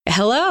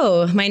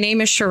Hello, my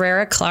name is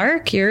Sharera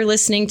Clark. You're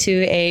listening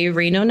to a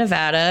Reno,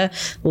 Nevada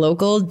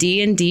local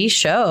D&D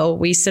show.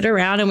 We sit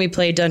around and we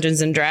play Dungeons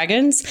and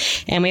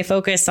Dragons, and we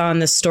focus on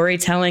the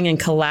storytelling and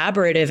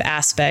collaborative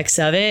aspects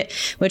of it,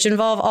 which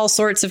involve all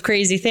sorts of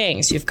crazy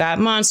things. You've got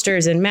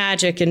monsters and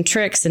magic and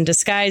tricks and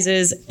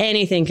disguises.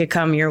 Anything could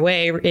come your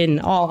way, in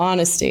all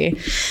honesty.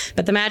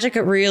 But the magic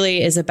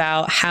really is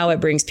about how it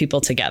brings people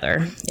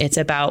together. It's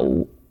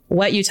about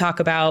what you talk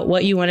about,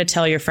 what you want to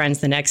tell your friends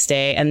the next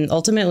day, and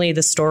ultimately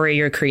the story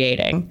you're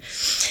creating.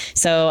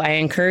 So I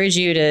encourage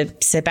you to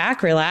sit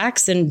back,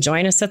 relax, and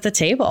join us at the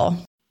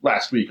table.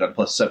 Last week on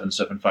Plus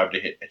 775 to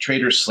hit, a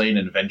traitor slain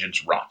and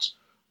vengeance wrought.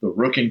 The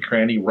Rook and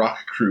Cranny Rock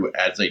crew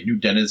adds a new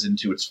denizen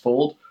to its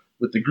fold.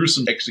 With the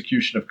gruesome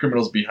execution of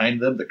criminals behind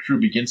them, the crew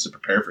begins to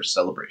prepare for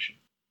celebration.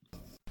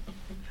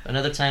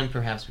 Another time,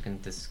 perhaps we can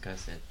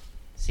discuss it.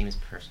 Seems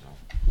personal.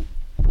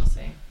 We'll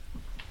see.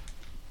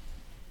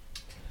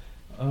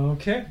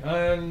 Okay,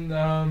 and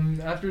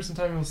after some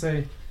time we'll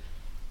say,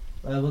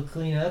 we'll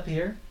clean up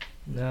here.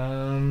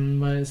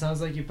 But it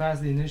sounds like you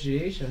passed the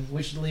initiation,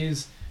 which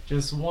leaves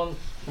just one.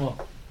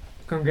 Well,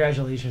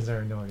 congratulations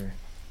are in order.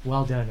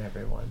 Well done,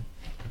 everyone.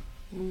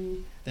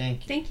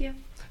 Thank you. Thank you.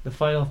 The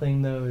final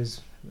thing, though, is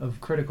of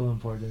critical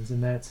importance,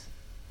 and that's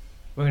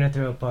we're gonna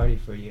throw a party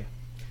for you.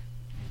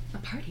 A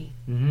party?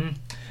 Mm-hmm.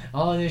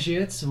 All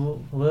initiates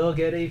will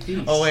get a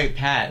feast. Oh wait,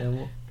 Pat.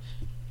 And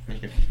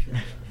Make it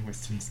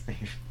wisdom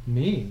save.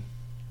 me?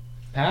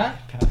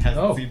 Pat? Pat hasn't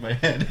Oh. seen my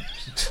head.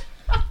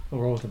 I'll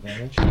roll with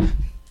advantage.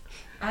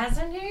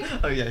 Hasn't he?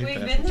 Oh yeah, We've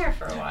Pat. been there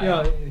for a while.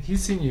 Yeah,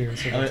 he's seen you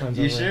several times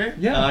You already. sure?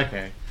 Yeah. Oh,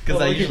 okay. Because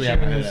Well, I look usually at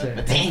have you my and head say- up.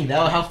 But dang,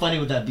 how funny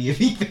would that be if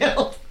he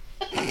failed?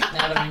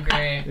 That would be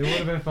great. It would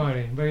have been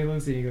funny, but he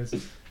looks at you and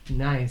goes,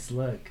 nice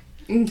look.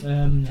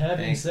 Mm. Having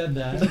Thanks. said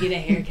Did that, you get a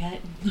haircut?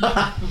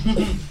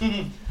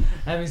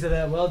 having said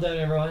that, well done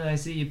everyone. I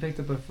see you picked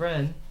up a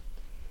friend.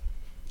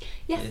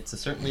 Yes. It's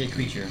certainly a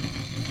creature.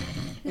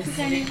 This is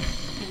our name.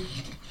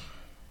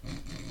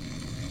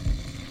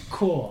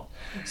 Cool.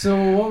 So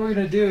what we're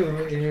gonna do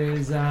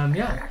is, how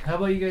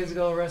about you guys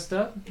go rest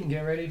up and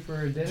get ready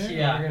for dinner?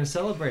 Yeah. And we're gonna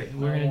celebrate.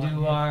 We're gonna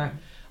do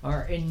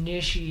our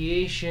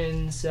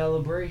initiation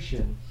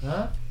celebration.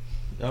 Huh?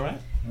 Alright.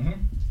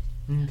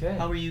 Mm-hmm. Okay.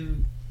 How are you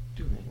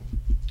doing?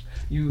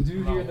 You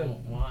do hear the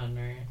one,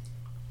 right?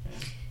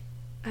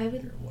 I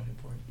would. You're one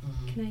important.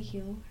 Can I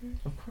heal her?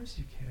 Of course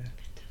you can.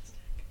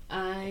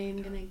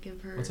 I'm gonna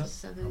give her What's up?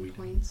 7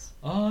 points.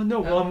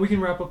 No. Well, we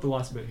can wrap up the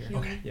last bit here.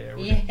 Okay. Yeah.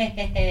 We're good.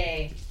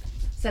 Yay!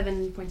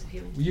 7 points of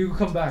healing. You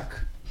come back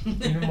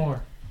even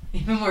more.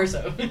 Even more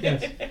so.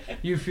 Yes.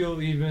 You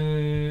feel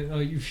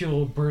you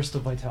feel a burst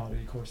of vitality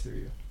course through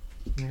you.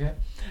 Okay.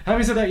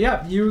 Having said that,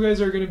 yeah, you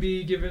guys are gonna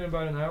be given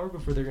about an hour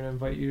before they're gonna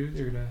invite you.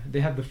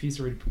 They have the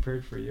feast already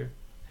prepared for you,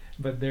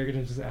 but they're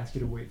gonna just ask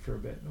you to wait for a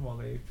bit while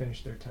they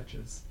finish their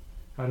touches.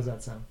 How does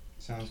that sound?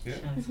 Sounds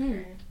good. Sounds Mhm.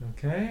 great.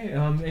 Okay.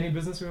 Any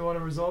business we want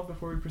to resolve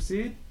before we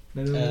proceed?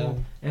 Then it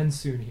will end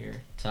soon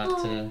here.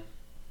 Talk to...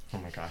 Oh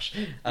my gosh.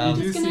 You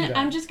do see that.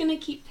 I'm just gonna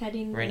keep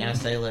petting. Right now,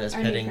 Sayla is Our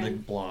new petting the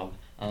friend. blob.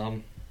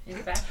 His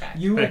backpack.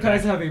 You Backpack.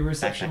 guys have a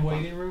reception Backpack.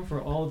 waiting room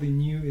for all the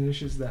new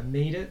initiatives that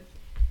made it,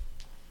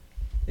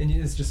 and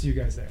it's just you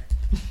guys there.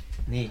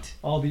 Neat.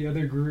 All the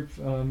other groups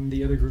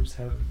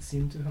have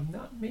seemed to have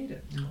not made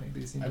it. Like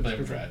they seem I to blame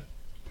have Brad.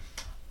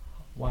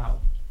 Wow,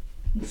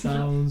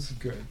 sounds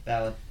good.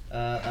 Valid.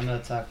 I'm gonna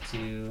talk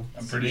to...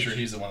 I'm pretty sure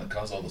he's the one that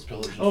caused all those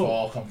pillars to Oh.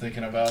 fall. I'm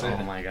thinking about it.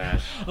 Oh my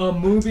gosh.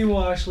 Moonbeam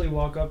will actually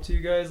walk up to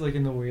you guys, like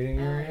in the waiting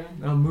area.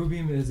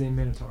 Moonbeam is a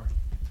minotaur.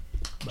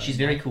 But She's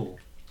very cool.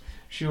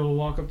 She'll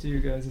walk up to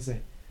you guys and say,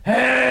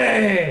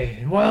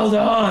 "Hey, well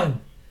done,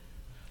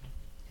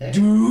 Hey.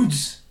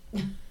 dudes.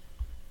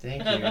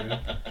 Thank you.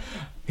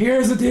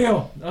 Here's the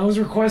deal. I was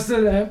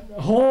requested that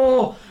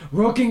whole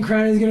Rook and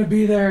Cranny is gonna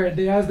be there, and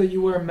they asked that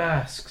you wear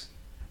masks,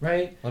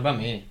 right?" What about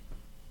me?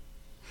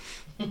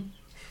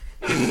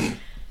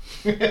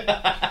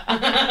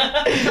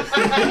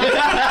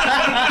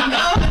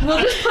 We'll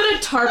just put a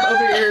tarp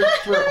over your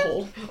throat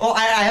hole. Oh,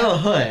 I have a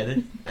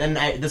hood,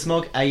 and the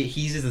smoke.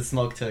 He uses the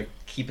smoke to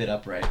keep it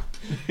upright.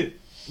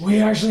 We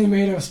actually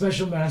made a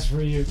special mask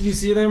for you. You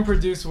see them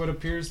produce what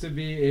appears to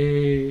be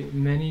a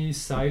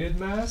many-sided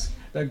mask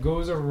that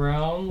goes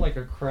around like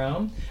a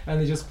crown,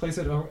 and they just place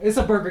it over. It's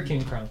a Burger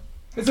King crown.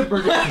 It's a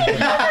Burger King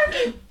crown.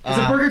 It's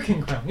a Burger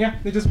King crown. Yeah,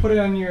 they just put it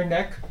on your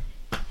neck.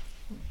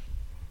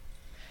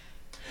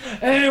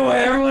 Anyway,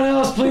 everyone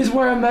else, please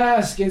wear a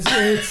mask. It's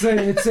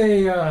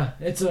a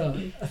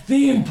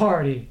theme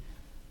party.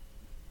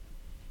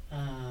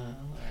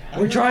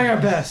 We're trying our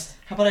best.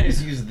 How about I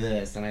just use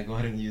this, and I go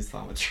ahead and use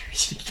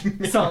thaumaturgy to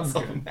make Sounds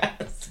myself good.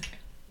 a mask.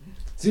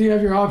 So you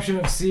have your option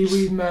of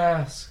seaweed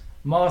mask,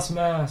 moss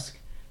mask,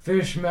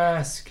 fish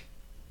mask.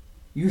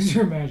 Use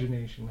your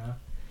imagination,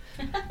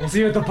 huh? We'll see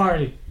you at the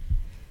party.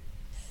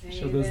 See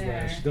She does there.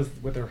 that. She does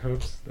with her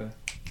hoops.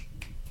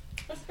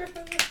 What's her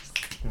favorite?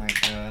 Oh my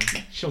god.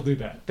 She'll do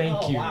that. Thank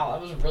Oh, you. wow,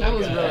 that was really That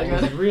was good. really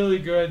That was really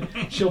good.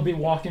 She'll be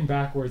walking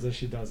backwards as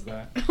she does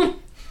that.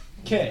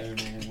 Okay,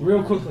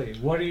 real quickly,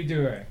 what are you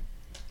doing?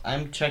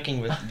 I'm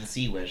checking with the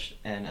Sea Wish,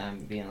 and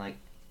I'm being like,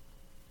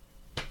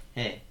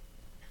 hey,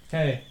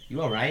 Hey,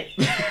 you alright?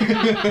 you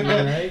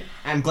alright?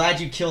 I'm glad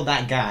you killed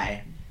that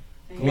guy.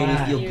 Made me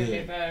Glad. feel You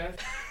good.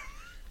 both.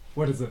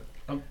 What is it?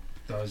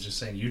 I was just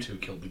saying you two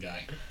killed the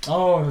guy.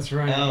 Oh, that's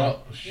right. Oh.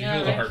 Oh, she No,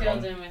 killed a I hard killed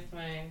one. him with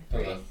my Oh,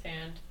 wraith the-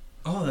 hand.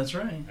 Oh, that's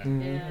right.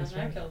 Mm, Yeah, that's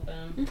I right. killed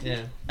them.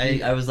 Yeah.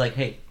 I was like,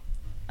 hey,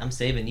 I'm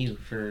saving you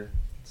for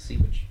Sea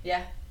Witch.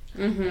 Yeah.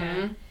 Mm-hmm.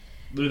 Yeah.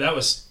 Dude, that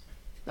was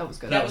That was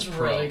good. that was was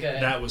pro. really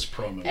good. That was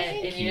pro move.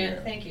 And you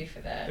know, thank you for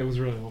that. It was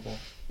really helpful.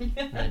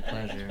 My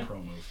pleasure. Pro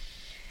move.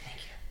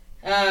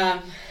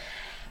 I'm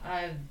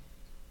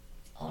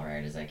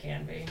alright as I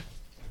can be.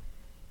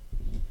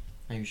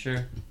 Are you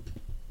sure?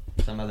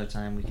 Some other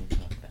time we can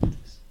talk about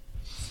this.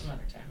 Some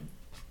other time.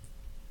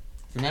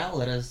 For now,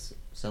 let us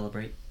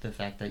celebrate the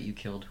fact that you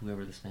killed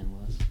whoever this man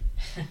was.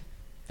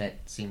 That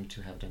seemed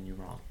to have done you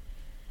wrong.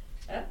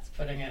 That's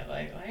putting it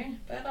lightly,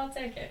 but I'll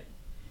take it.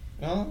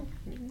 Well,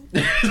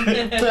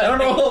 I don't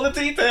know all the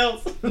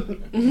details.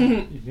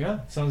 Yeah,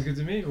 sounds good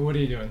to me. What are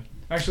you doing?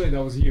 Actually,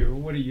 that was you.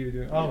 What are you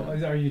doing? Oh,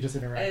 are you just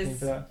interacting Is-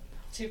 for that?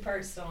 2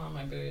 parts still on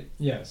my boot.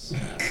 Yes.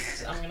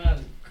 I'm gonna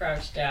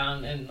crouch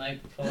down and like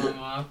pull him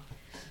off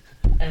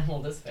and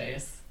hold his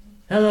face.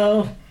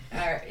 Hello.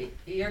 Alright,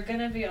 you're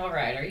gonna be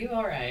alright. Are you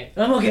alright?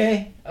 I'm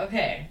okay.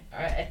 Okay.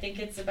 Alright, I think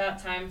it's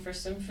about time for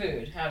some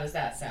food. How does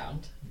that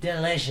sound?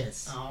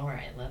 Delicious.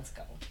 Alright, let's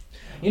go.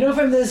 You know,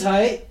 from this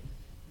height,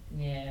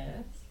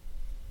 Yes.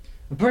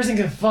 a person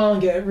can fall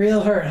and get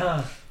real hurt,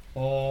 huh?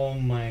 Oh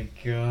my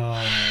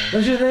god.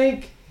 Don't you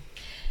think?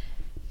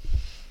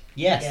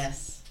 Yes.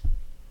 Yes.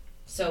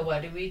 So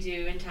what do we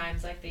do in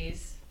times like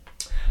these?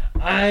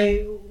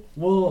 I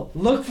will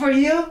look for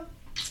you,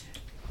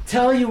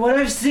 tell you what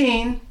I've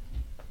seen,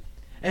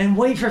 and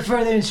wait for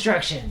further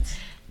instructions.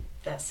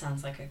 That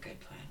sounds like a good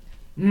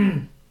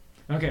plan.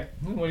 Okay,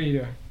 what are you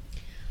doing?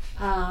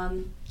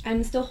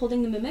 I'm still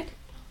holding the mimic,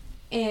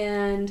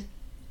 and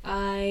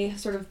I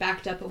sort of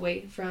backed up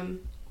away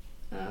from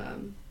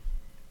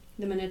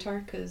the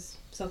Minotaur because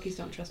Selkies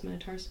don't trust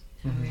Minotaurs,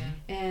 Oh yeah.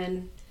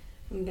 and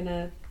I'm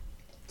gonna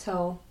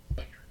tell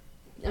the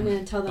Bite that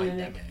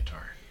mimic.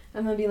 Minotaur.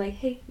 I'm gonna be like,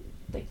 hey,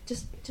 like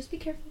just be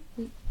careful.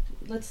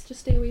 Let's just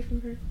stay away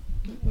from her.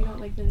 We don't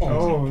like Minotaurs.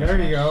 Oh, there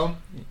you go.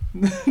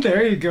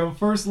 There you go.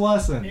 First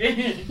lesson.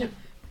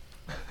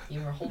 You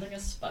were holding a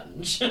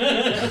sponge.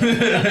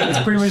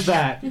 It's pretty much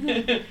that.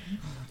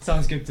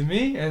 Sounds good to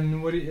me.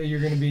 And what you're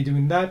going to be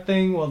doing that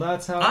thing while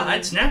that's happening?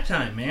 It's nap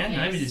time, man.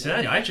 Yes.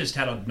 I just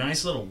had a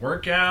nice little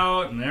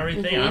workout and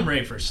everything. I'm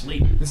ready for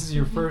sleep. This is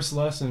your first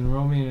lesson,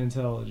 Romian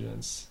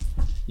intelligence.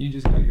 You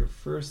just got your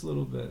first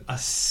little bit. A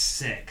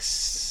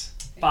 6.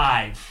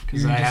 5,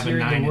 because You're I just have a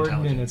hearing 9 the word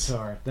intelligence.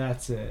 Minotaur.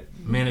 That's it.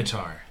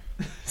 Minotaur.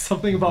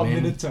 Something about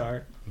Min-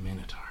 Minotaur.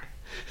 Minotaur.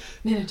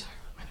 Minotaur.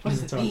 What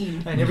does it Minotaur.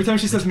 mean? And every time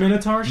she says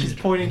Minotaur, she's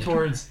Minotaur. pointing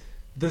towards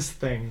this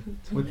thing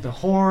with the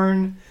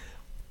horn,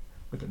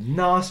 with a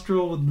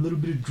nostril, with a little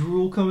bit of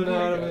drool coming Oh my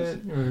out of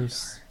gosh. it, or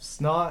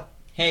snot.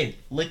 Hey,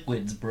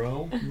 liquids,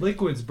 bro.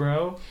 Liquids,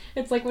 bro.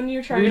 It's like when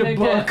you're trying Read a to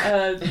book.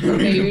 get a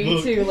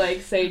baby to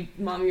like say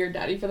mommy or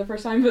daddy for the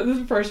first time, but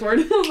the first word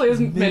is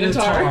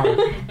Minotaur.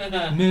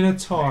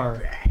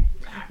 Minotaur.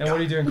 And what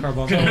are you doing, I'm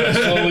Carbon? gonna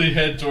slowly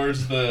head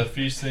towards the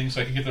feast thing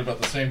so I can get there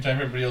about the same time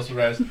everybody else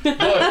arrives. But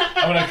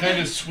I'm gonna kind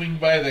of swing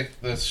by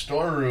the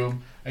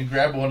storeroom and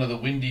grab one of the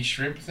windy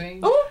shrimp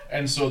things. Oh.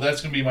 And so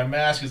that's gonna be my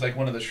mask is like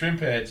one of the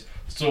shrimp heads.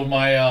 So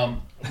my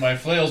my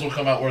flails will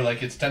come out where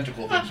like its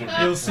tentacle things would be.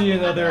 You'll see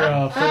another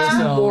That's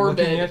cell morbid,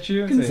 looking at you.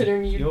 and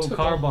considering say, you Yo, took a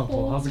Carbuncle,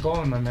 whole- how's it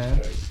going, my man?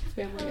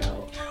 Family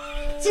out.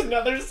 It's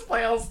another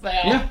spell spell.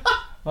 Yeah.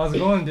 How's it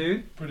going,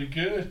 dude? Pretty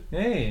good,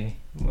 Hey,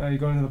 are you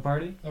going to the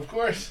party? of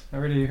course. I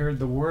already heard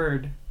the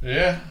word.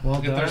 Yeah, Well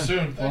I'll get done. there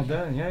soon. Well Thank you.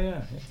 done.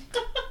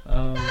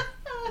 Yeah.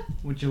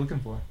 What you looking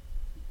for?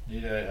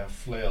 Need a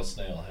flail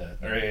snail head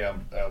or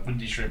a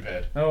windy shrimp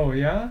head. Oh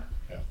yeah.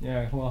 Yeah.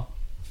 Yeah. Well,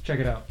 check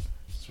it out.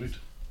 Sweet,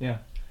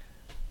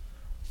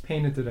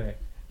 Paint it today.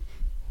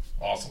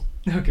 awesome.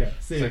 Okay.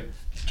 See. It's ya. like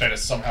try to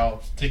somehow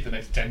take the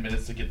next 10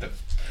 minutes to get the.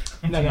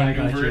 No, I got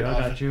maneuver you. it I off.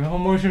 got you. I'll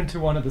motion to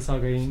one of the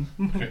Sagain.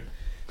 Okay.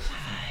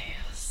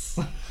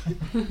 I'll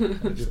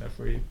do that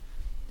for you.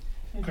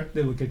 Okay.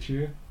 They look at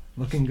you,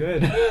 looking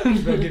good.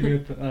 They'll give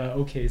you an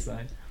okay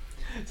sign.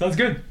 Sounds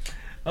good.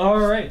 All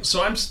right.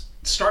 So I'm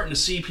starting to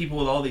see people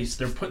with all these.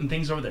 They're putting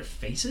things over their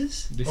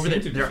faces, They over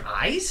seem to be. their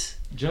eyes.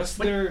 Just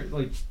What? their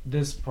like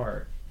this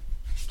part.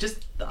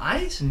 Just the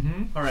eyes.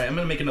 Mm-hmm. All right, I'm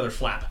gonna make another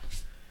flap.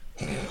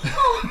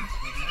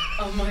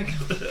 Oh my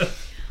god.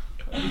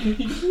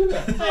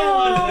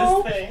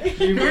 Oh. This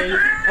thing. You made.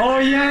 Oh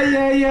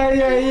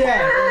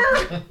yeah.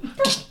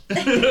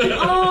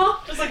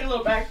 Oh, Just like a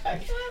little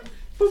backpack.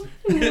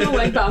 little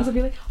leg bounce and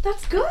be like,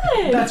 that's good.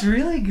 That's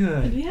really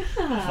good. yeah.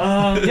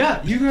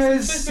 Yeah, you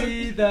guys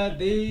see that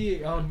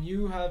they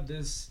you have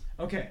this.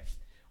 Okay,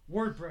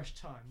 word brush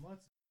time.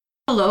 Let's.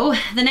 Hello,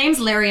 the name's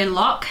Larian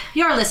Locke.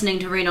 You're listening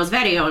to Reno's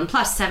very own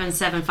plus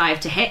 775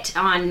 to hit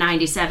on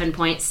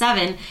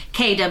 97.7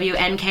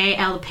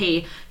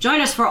 KWNK-LP. Join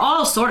us for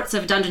all sorts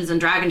of Dungeons &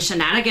 Dragons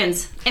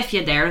shenanigans, if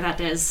you dare,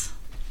 that is.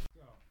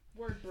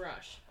 Word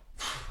brush.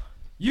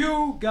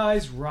 You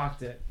guys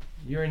rocked it.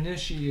 Your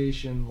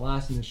initiation,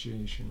 last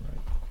initiation,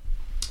 right?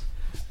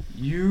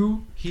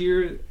 You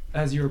hear,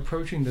 as you're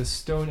approaching the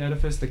stone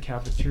edifice, the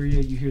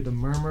cafeteria, you hear the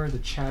murmur, the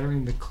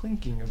chattering, the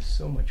clinking of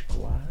so much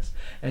glass,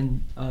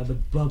 and the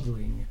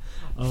bubbling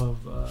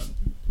of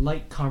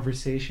light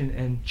conversation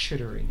and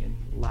chittering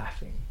and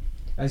laughing.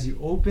 As you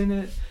open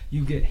it,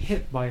 you get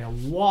hit by a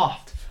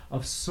waft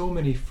of so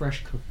many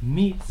fresh cooked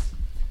meats,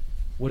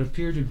 what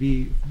appear to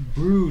be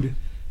brewed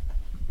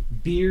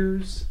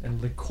beers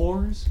and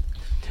liqueurs,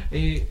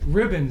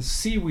 ribbons,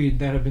 seaweed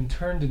that have been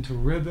turned into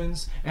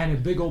ribbons, and a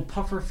big old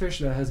pufferfish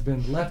that has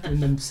been left in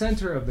the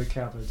center of the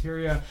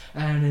cafeteria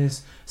and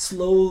is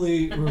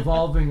slowly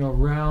revolving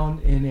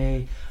around in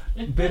a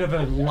bit of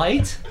a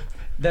light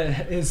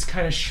that is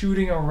kind of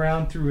shooting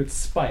around through its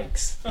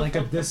spikes like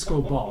a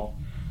disco ball.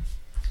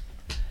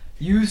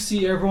 You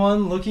see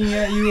everyone looking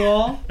at you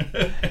all.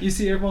 You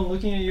see everyone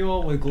looking at you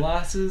all with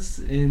glasses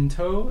in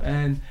tow,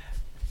 and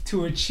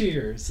to a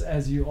cheers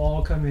as you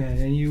all come in,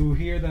 and you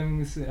hear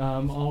them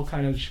all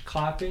kind of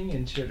clapping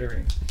and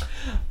chittering.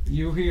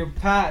 You hear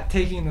Pat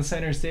taking the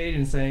center stage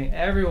and saying,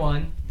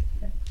 everyone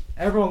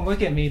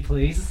look at me,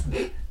 please.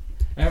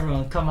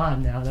 Everyone, come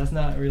on now, that's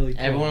not really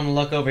cool. Everyone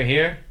look over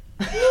here.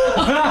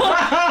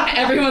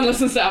 Everyone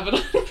listens to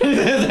Abaddon.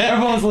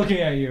 Everyone's looking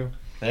at you.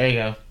 There you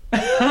go.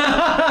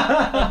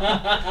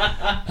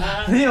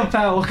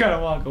 Pat will kind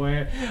of walk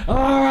away. All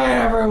right,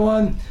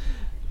 everyone.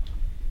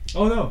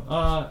 Oh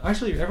no,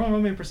 actually, everyone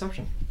roll me a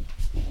perception.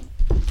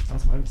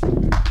 That's my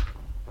mistake.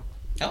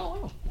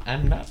 Oh,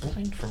 I'm not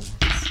blind for once.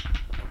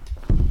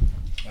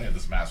 I have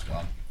this mask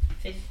on.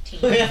 15.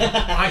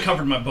 I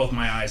covered both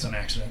my eyes on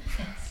accident.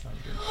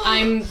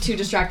 I'm too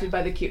distracted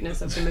by the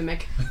cuteness of the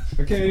mimic.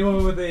 Okay,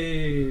 anyone with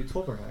a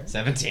 12 or higher?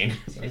 17.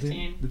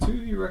 17. The two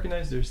of you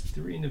recognize there's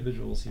 3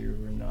 individuals here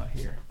who are not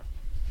here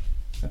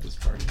at this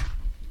party.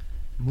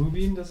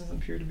 Moobin doesn't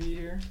appear to be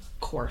here. Of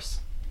course.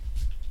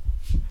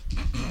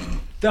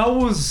 That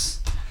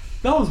was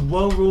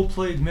well role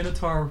played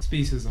Minotaur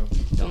speciesism.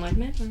 Don't like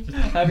Minotaurs.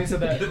 Having said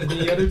that,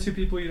 the other 2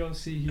 people you don't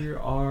see here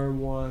are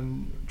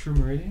one True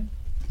Meridian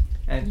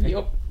and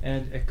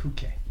and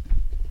Ekuke.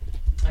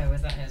 Oh,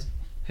 was that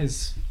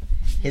his?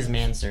 His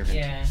manservant.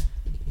 Yeah.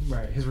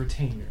 Right, his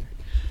retainer.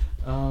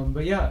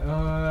 But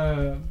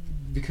yeah,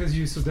 because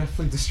you so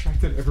definitely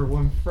distracted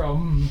everyone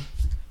from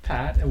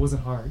Pat, it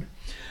wasn't hard.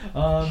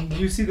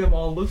 You see them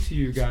all look to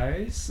you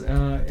guys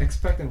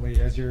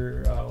expectantly as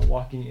you're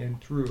walking in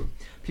through.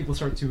 People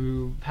start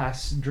to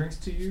pass drinks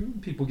to you.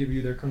 People give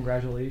you their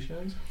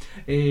congratulations.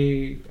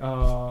 A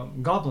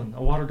goblin,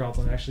 a water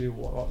goblin, actually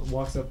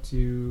walks up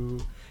to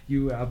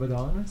you,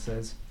 Abaddon, and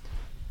says,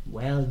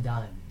 "Well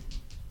done.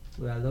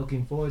 We are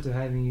looking forward to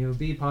having you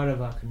be part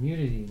of our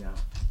community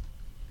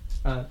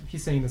now."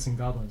 He's saying this in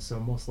goblin, so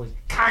mostly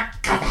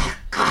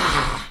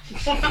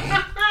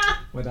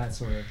with that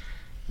sort of.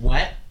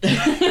 What?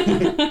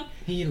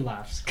 He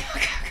laughs.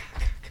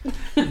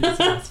 He just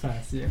walks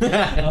past you.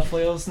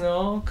 Flail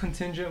Snow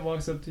contingent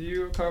walks up to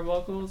you.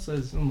 Carbuncle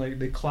says, and like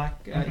they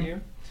clack at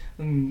you,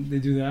 and they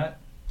do that.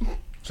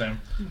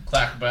 Same.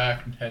 Clack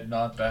back and head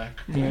nod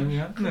back. Yeah.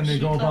 And then they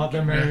go about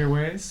their merry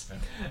ways.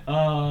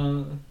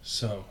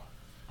 So,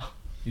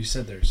 you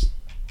said there's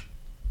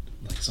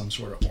like some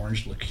sort of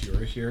orange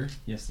liqueur here.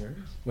 Yes, there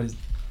is. What is?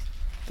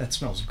 That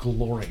smells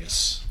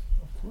glorious.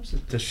 Of course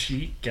it Does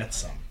she get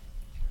some?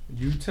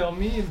 You tell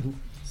me,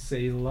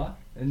 Sayla,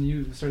 and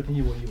you start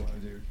thinking what you want to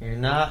do. You're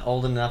not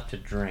old enough to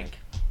drink.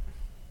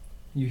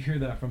 You hear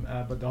that from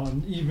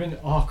Abaddon, even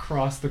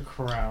across the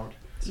crowd.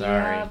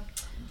 Sorry. Yeah.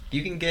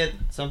 You can get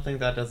something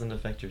that doesn't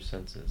affect your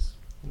senses.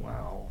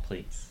 Wow.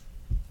 Please.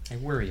 I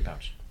worry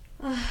about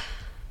you.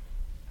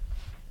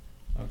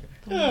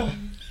 Okay.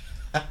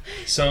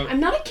 So I'm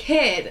not a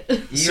kid.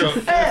 You're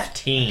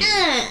 15.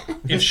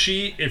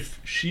 if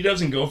she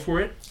doesn't go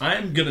for it,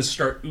 I'm gonna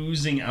start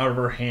oozing out of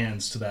her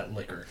hands to that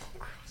liquor.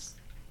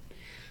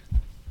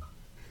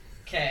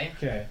 Okay.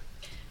 Okay.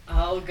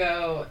 I'll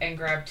go and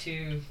grab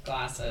 2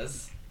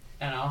 glasses,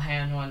 and I'll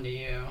hand one to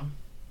you,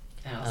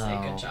 and I'll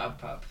say, "Good job,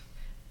 pup,"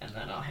 and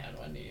then I'll hand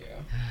one to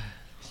you.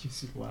 You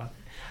see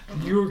laughing.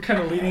 You were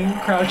kind of leaning,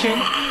 crouching.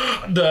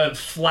 The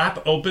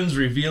flap opens,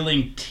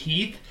 revealing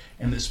teeth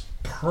and this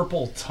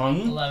purple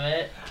tongue. Love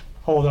it.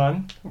 Hold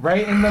on.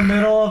 Right in the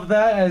middle of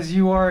that, as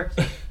you are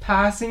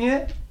passing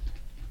it,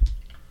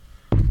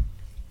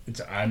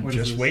 I'm What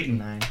is just this? waiting.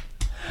 9.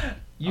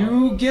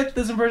 you get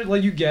this impression,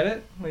 like you get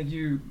it, like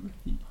you,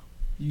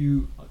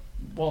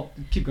 well,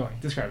 keep going,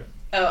 describe it.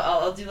 Oh,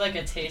 I'll do like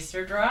a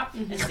taster drop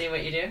and see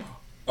what you do.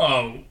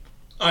 Oh,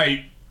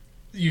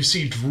 you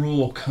see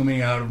drool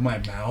coming out of my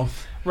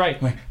mouth.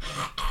 Right. Like,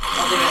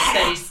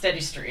 do a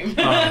steady stream.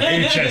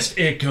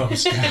 It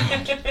goes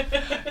down.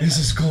 This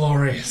is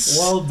glorious.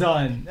 Well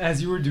done.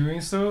 As you were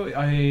doing so,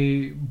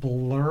 a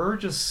blur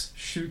just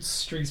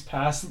streaks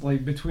past,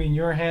 like between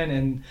your hand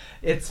and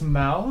its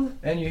mouth,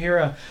 and you hear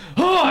a,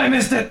 "Oh, I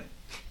missed it!"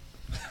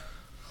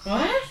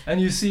 What?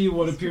 And you see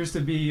what appears to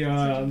be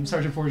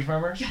Sergeant Forge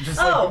Farmer just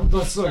Oh.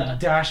 like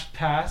dash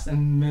past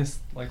and miss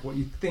like what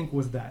you think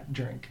was that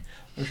drink.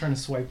 They're trying to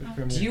swipe it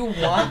from Do you.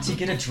 you want to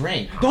get a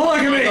drink? Don't look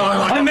at me!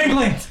 I'm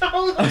mingling!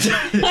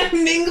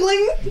 I'm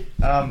mingling?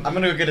 I'm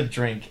gonna go get a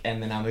drink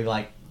and then I'll be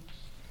like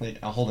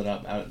I'll hold it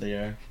up out the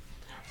air.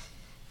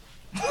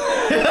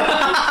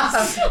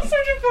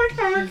 Sergeant Forge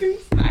Farmer can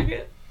smack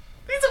it.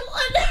 He's a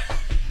one.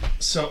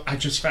 So I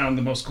just found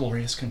the most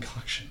glorious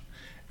concoction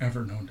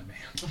ever known to man.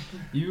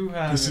 You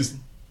have This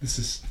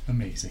is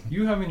amazing.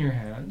 you have in your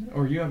hand,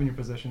 or you have in your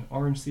possession,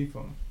 orange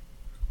seafoam.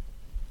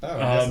 Oh, I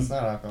guess it's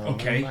not alcohol.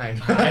 Okay. Never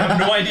mind. I have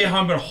no idea how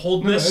I'm gonna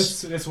hold No,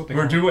 this it's what they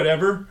or call do it.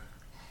 whatever,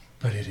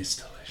 but it is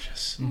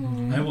delicious.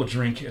 Mhm. I will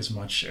drink as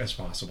much as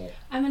possible.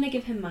 I'm gonna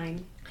give him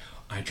mine.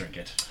 I drink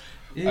it.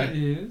 It I-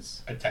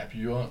 is. I tap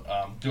you on,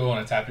 do I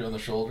want to tap you on the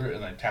shoulder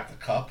and I tap the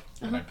cup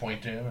and I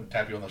point to him and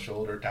tap you on the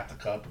shoulder, tap the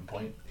cup and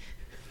point.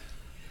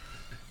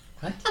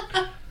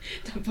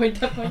 Don't point,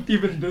 don't point.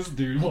 Even this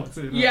dude wants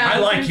it. Yeah. I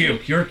like you.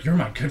 You're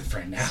my good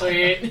friend now.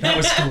 Sweet. That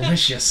was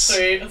delicious.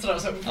 Sweet. That's what I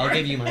was hoping for. I'll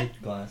give you my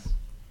glass.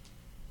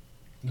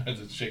 I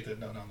just shake that.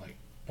 No, I'm like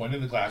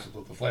pointing the glass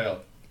with the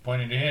flail,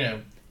 pointing to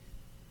him.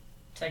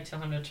 Take till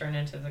him to turn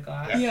into the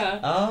glass. Yeah.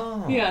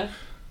 Oh. Yeah.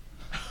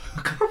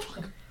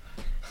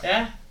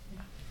 Yeah.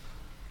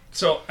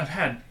 So I've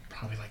had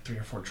probably like 3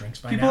 or 4 drinks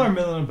by People now. are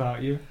milling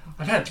about you.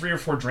 I've had 3 or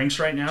 4 drinks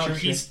right now. Sure, and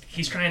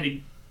he's trying to.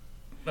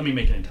 Let me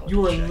make an intelligence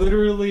You are check.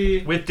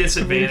 literally With communicating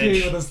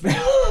disadvantage with us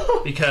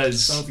now.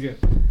 because. Sounds good.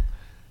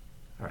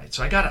 All right,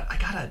 so I got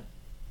a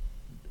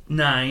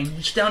 9.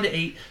 It's down to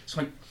 8.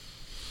 So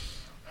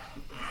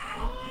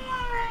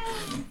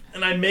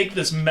and I make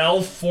this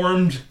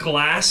malformed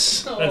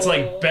glass that's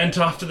like bent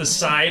off to the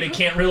side. It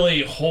can't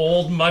really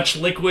hold much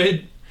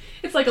liquid,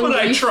 It's like a but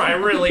I leaf. try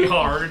really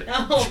hard.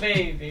 Oh,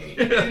 baby.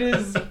 It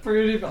is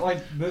pretty like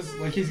this.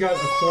 Like he's got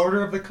a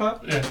quarter of the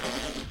cup, Yeah.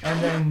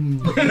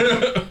 and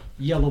then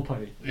yellow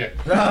putty.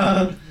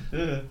 Yeah.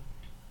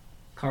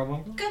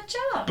 Carbuncle. Good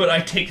job. But I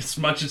take as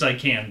much as I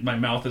can. My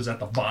mouth is at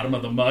the bottom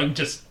of the mug,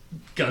 just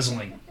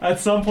guzzling. At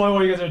some point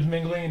while you guys are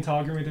mingling and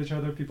talking with each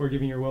other, people are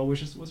giving your well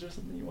wishes. Was there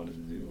something you wanted to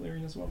do,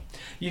 Lyrian, as well?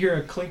 You hear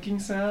a clinking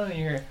sound, and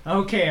you hear,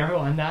 "Okay,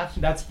 everyone,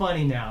 that's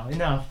funny now.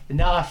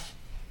 Enough.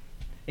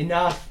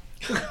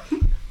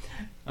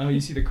 Oh,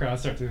 you see the crowd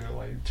start to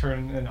like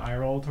turn an eye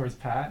roll towards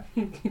Pat.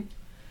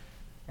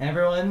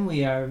 Everyone,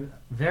 we are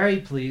very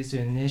pleased to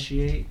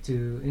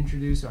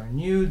introduce our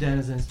new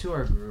denizens to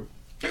our group.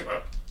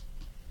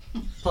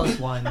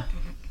 +1.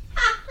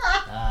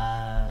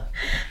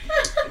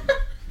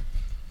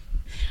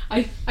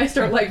 I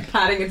start like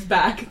patting its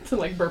back to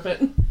like burp it.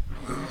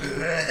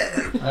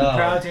 Oh,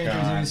 Proud to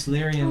introduce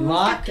Lyrian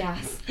Locke,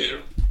 Gas.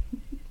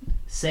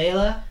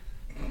 Sayla.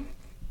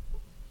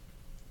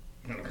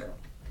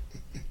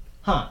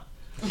 Huh.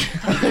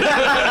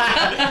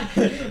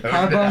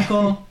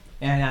 Carbuncle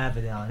and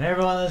Abaddon.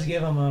 Everyone, let's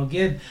give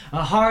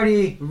a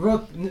hearty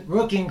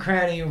Rook and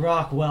Cranny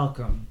Rock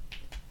welcome.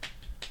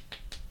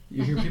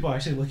 You hear people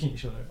actually looking at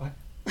each other. What?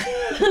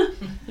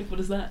 Like, what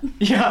is that?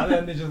 Yeah,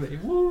 then they just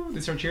like, woo, they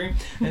start cheering.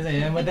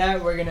 And with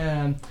that, we're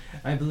gonna,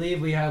 I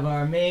believe we have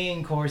our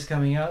main course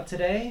coming out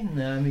today,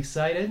 and I'm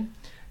excited.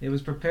 It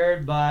was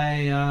prepared by,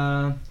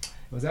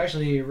 it was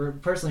actually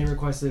personally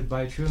requested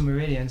by True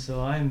Meridian,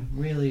 so I'm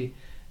really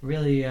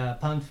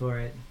pumped for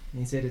it. And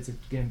he said it's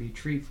gonna be a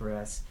treat for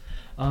us.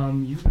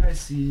 You guys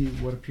see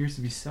what appears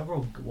to be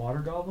several water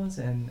goblins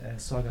and a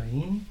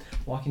Sagain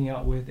walking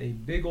out with a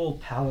big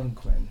old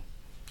palanquin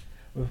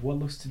with what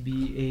looks to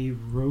be a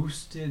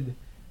roasted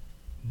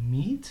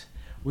meat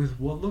with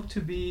what look to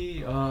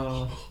be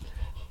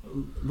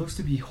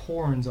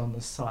horns on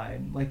the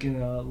side, like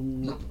a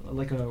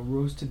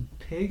roasted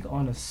pig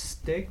on a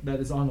stick that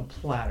is on a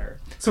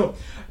platter. So,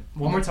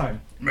 one more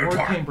time, more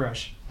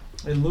paintbrush.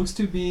 It looks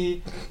to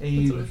be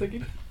That's what I was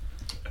thinking.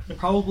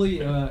 probably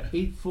a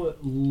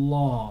 8-foot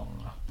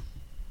long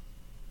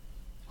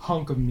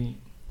hunk of meat,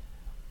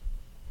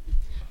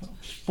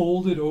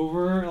 folded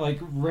over, like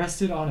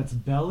rested on its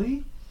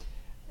belly,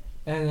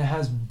 and it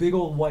has big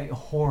old white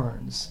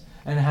horns,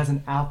 and it has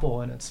an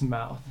apple in its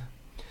mouth.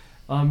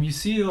 You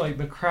see, like,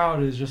 the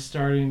crowd is just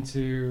starting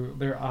to,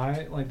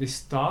 they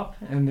stop,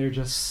 and they're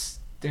just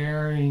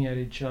staring at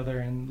each other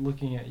and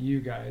looking at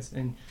you guys,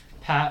 and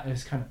Pat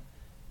is kind of,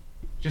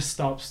 just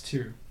stops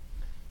too.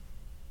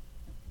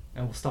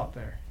 And we'll stop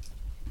there.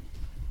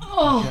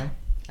 Oh. Okay?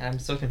 I'm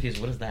so confused.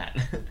 What is that?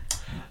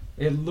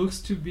 It looks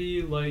to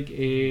be like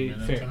a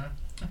Minotaur? fair.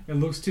 It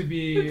looks to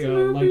be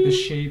like the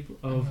shape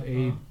of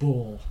a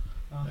bull,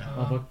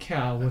 of a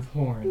cow with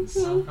horns.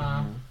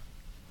 Uh-huh.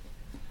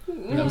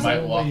 It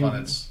might walk only- on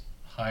its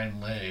hind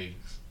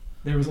legs.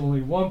 There was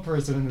only one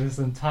person in this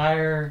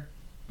entire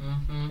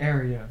Mm-hmm.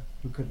 area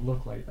who could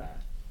look like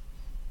that.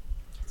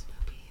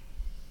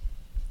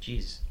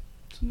 Jeez.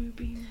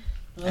 Snoopy.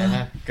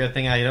 Good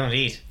thing I don't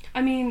eat.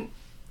 I mean,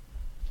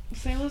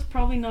 Sayla's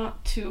probably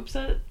not too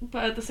upset,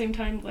 but at the same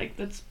time, like,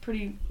 that's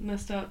pretty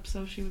messed up,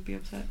 so she would be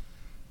upset.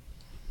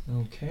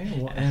 Okay,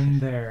 we'll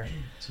end there.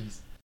 Jeez.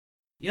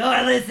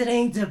 You're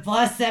listening to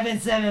Plus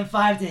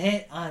 775 to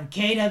hit on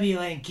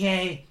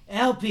KWNK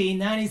LP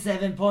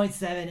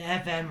 97.7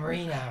 FM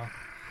Reno.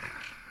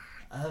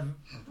 A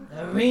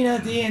Reno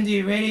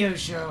D&D radio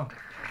show.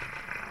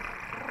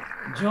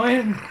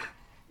 Join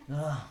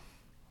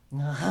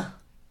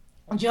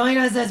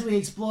us as we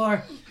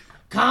explore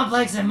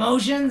complex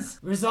emotions,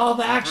 resolve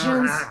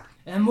actions,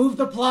 and move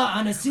the plot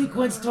on a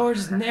sequence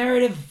towards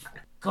narrative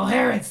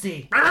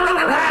coherency.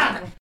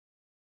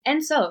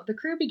 And so, the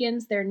crew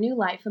begins their new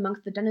life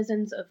amongst the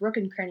denizens of Rook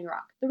and Cranny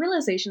Rock. The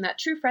realization that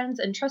true friends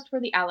and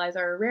trustworthy allies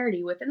are a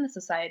rarity within the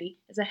society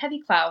is a heavy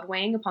cloud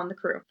weighing upon the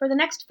crew. For the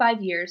next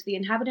 5 years, the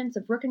inhabitants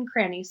of Rook and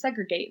Cranny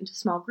segregate into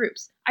small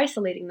groups,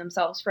 isolating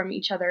themselves from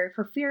each other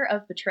for fear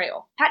of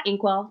betrayal. Pat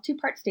Inkwell,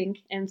 Two-Part Stink,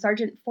 and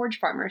Sergeant Forge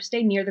Farmer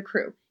stay near the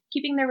crew,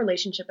 keeping their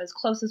relationship as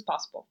close as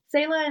possible.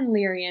 Sayla and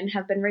Lyrian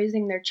have been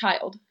raising their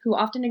child, who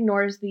often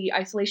ignores the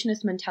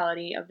isolationist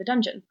mentality of the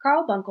dungeon.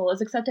 Carl Bunkle is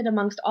accepted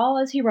amongst all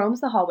as he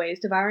roams the hallways,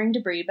 devouring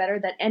debris better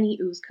than any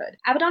ooze could.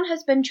 Abaddon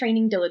has been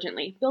training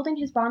diligently, building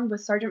his bond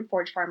with Sergeant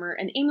Forge Farmer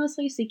and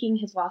aimlessly seeking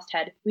his lost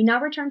head. We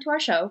now return to our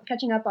show,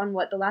 catching up on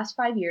what the last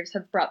 5 years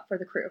have brought for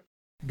the crew.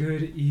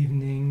 Good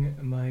evening,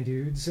 my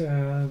dudes.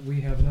 We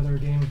have another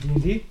game of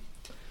D&D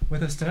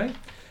with us tonight.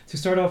 To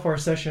start off our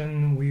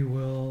session, we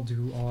will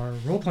do our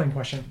role-playing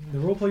question. The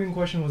role-playing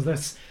question was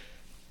this: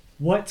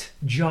 what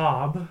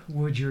job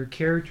would your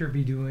character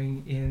be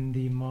doing in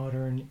the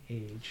modern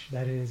age?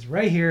 That is,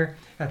 right here,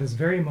 at this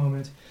very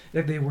moment,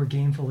 if they were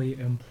gainfully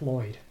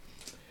employed.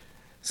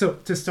 So,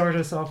 to start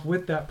us off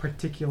with that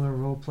particular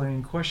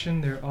role-playing question,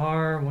 there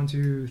are 1,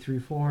 2, 3,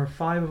 4,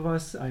 5 of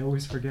us. I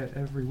always forget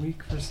every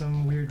week for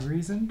some weird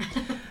reason.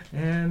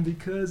 And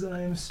because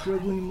I am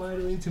struggling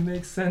mightily to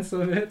make sense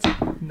of it,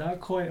 not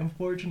quite,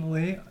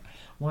 unfortunately.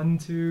 1,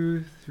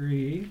 2,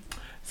 3.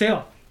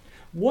 Sayla,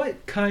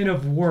 what kind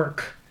of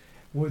work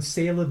would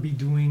Sayla be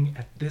doing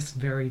at this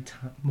very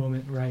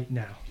moment right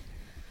now?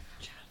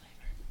 Child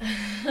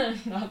labor.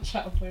 Not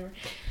child labor.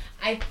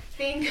 I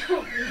think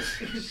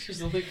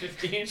She's only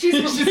 15. she's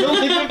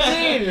only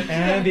 15.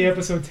 And the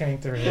episode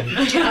tanked already.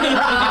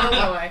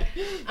 Oh boy.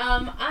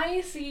 I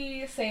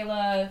see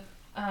Sayla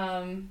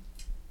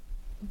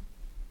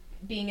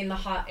being in the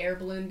hot air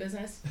balloon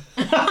business.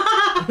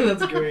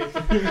 That's great.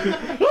 Okay.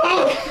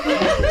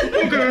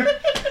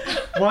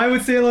 Why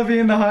would Sayla be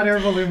in the hot air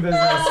balloon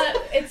business?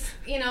 It's,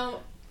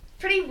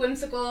 pretty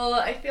whimsical.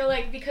 I feel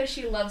like because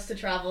she loves to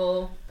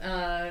travel,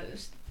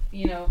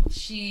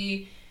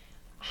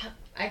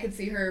 I could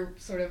see her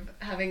sort of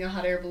having a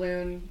hot air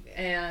balloon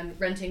and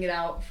renting it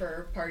out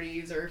for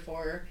parties or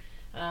for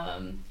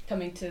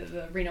coming to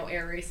the Reno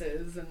air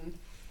races and,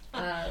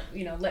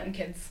 letting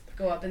kids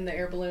go up in the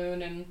air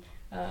balloon and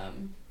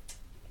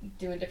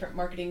doing different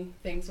marketing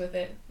things with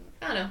it.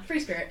 I don't know, free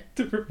spirit.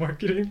 Different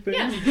marketing things?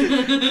 Yeah.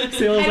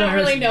 Sayla's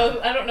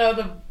I don't know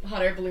the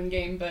hot air balloon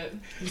game, but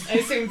I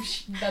assume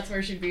that's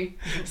where she'd be.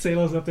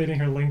 Sayla's updating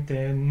her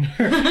LinkedIn,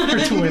 her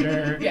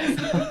Twitter.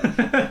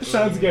 Yes.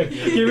 Sounds good.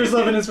 Give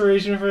yourself an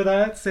inspiration for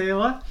that,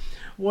 Sayla.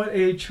 What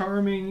a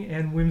charming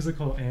and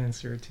whimsical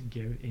answer to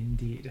give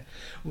indeed.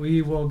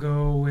 We will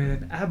go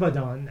with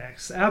Abaddon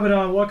next.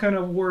 Abaddon, what kind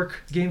of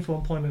work, gainful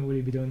employment would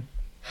he be doing?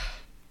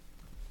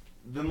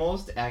 The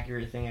most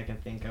accurate thing I can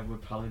think of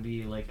would probably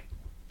be like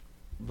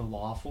the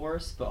law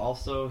force, but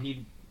also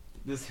he'd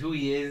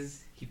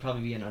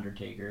probably be an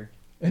undertaker.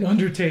 An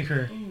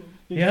undertaker.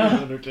 Yeah.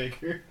 An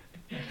undertaker.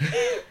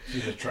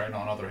 He's just trying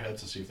on other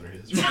heads to see if they're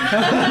his.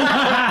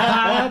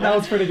 That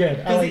was pretty good.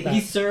 I like that. He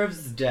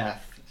serves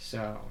death,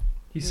 so.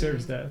 He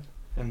serves death.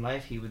 In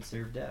life, he would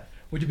serve death.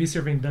 Would you be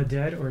serving the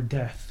dead or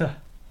death?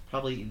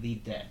 Probably the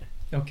dead.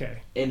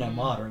 Okay. In a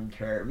modern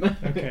term.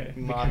 Okay.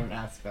 Modern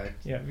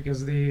aspect. Yeah,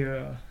 because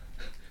the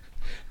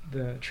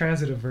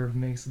transitive verb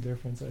makes a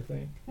difference, I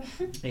think.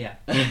 Yeah.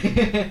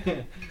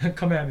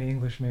 Come at me,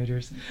 English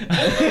majors. Right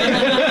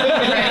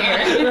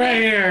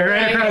here.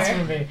 Right across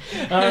from me.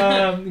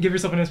 Give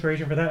yourself an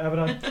inspiration for that,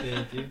 Abaddon.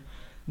 Thank you.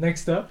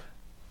 Next up,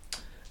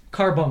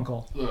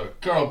 Carbuncle.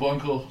 Carl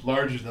Bunkle,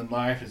 larger than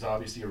life, is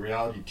obviously a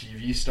reality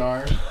TV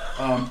star.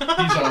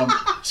 He's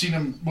seen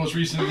him most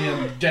recently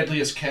in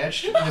Deadliest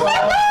Catch.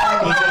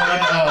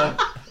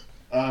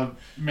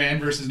 Man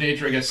versus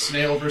Nature, I guess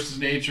Snail versus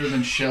Nature,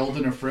 then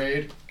Sheldon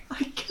Afraid.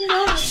 I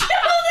cannot.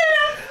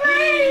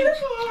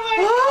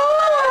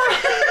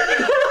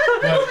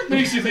 But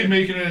basically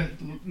making a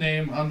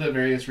name on the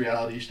various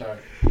reality star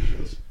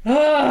shows.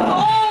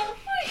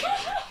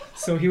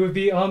 So he would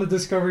be on the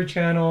Discovery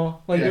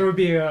Channel. Like there would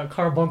be a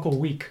Carbuncle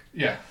week.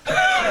 Yeah.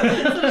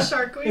 Instead of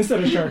Shark Week.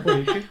 Instead of Shark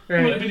Week. It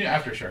Right. would have been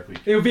after Shark Week.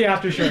 It would be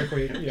after Shark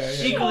Week. Yeah.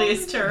 Equally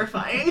as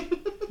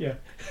terrifying. Yeah.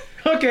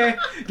 Okay.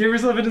 Give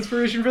yourself an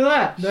inspiration for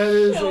that. That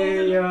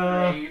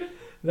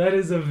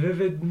is a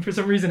vivid. For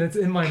some reason, it's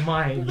in my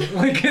mind.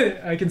 Like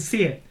I can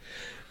see it.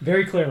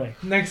 Very clearly.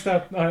 Next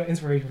up,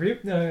 inspiration for you.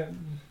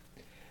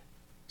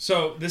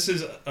 So this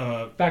is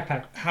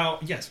Backpack.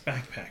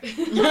 Backpack.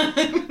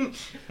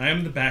 I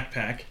am the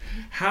backpack.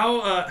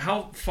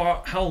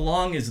 How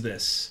long is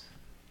this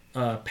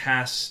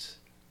past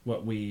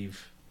what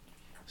we've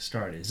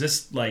started? Is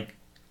this like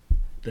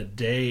the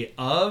day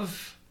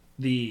of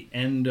the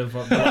end of the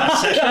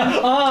last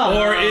session,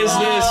 or is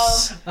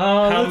this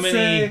how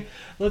many?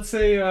 Let's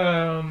say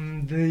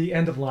the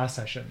end of last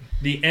session.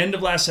 The end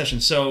of last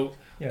session. So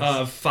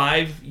Yes.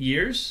 5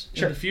 years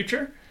Sure. in the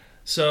future.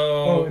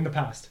 So in the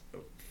past.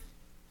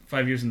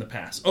 5 years in the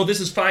past. Oh,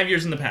 this is 5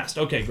 years in the past.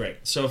 Okay, great.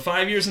 So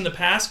 5 years in the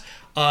past.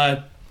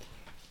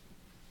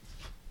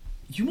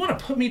 You want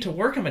to put me to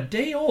work? I'm a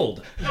day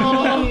old.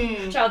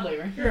 Child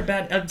labor. You're a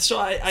bad.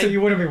 So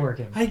you wouldn't be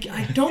working. I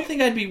don't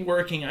think I'd be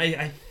working.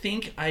 I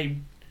think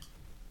I'd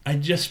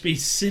just be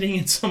sitting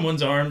in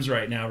someone's arms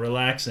right now,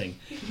 relaxing.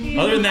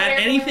 Other than that,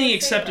 anything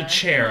except a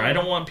chair. I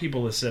don't want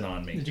people to sit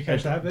on me. Did you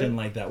catch that bit? Didn't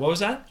like that. What was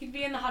that? He'd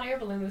be in the hot air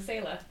balloon with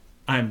Sayla.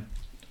 I'm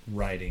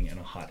riding in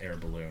a hot air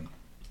balloon.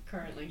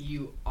 Currently.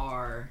 You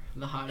are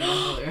the hot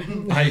air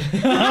balloon. I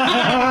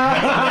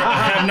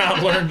have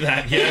not learned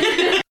that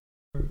yet.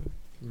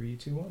 3,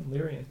 2, 1.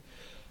 Lyrian.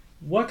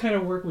 What kind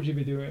of work would you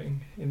be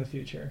doing in the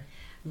future?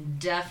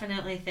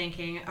 Definitely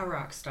thinking a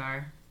rock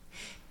star.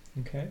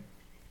 Okay.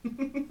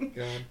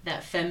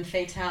 That femme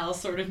fatale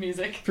sort of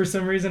music. For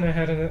some reason, I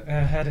had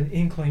an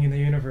inkling in the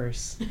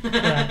universe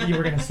that you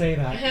were going to say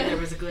that. There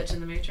was a glitch in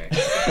the Matrix.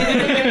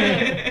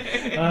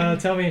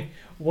 Tell me,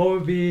 what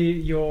would be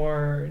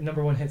your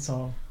number one hit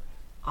song?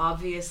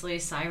 Obviously,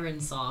 Siren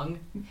Song.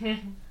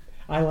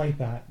 I like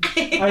that.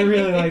 I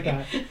really like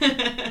that.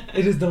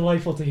 It is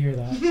delightful to hear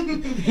that.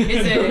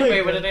 Is it?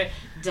 Wait, what did it?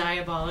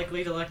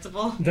 Diabolically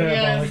delectable?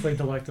 Diabolically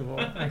delectable.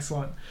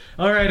 Excellent.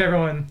 All right,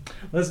 everyone.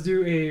 Let's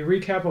do a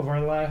recap of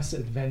our last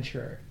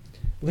adventure.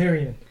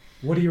 Lyrian,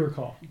 what do you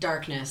recall?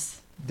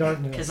 Darkness.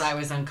 Darkness. Because I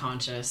was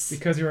unconscious.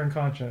 Because you're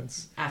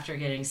unconscious. After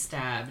getting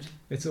stabbed.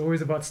 It's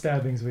always about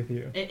stabbings with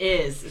you. It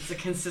is. It's a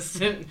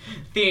consistent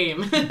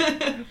theme.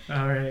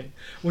 All right.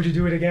 Would you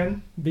do it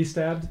again? Be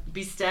stabbed?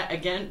 Be stabbed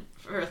again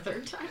for a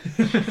third time?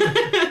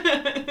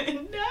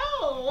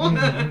 No!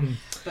 Mm-hmm.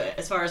 But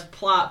as far as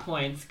plot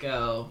points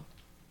go,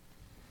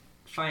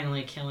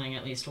 finally killing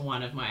at least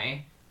one of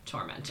my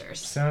tormentors.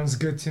 Sounds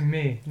good to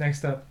me.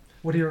 Next up,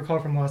 what do you recall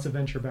from Last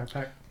Adventure,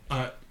 Backpack?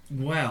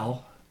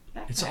 Well,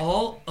 it's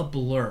all a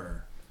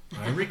blur.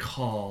 I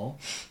recall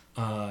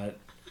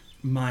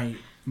my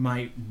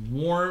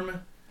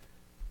warm,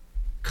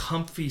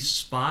 comfy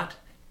spot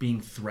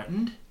being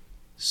threatened,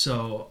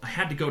 so I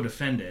had to go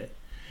defend it.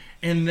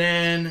 And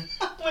then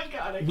Oh my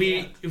god,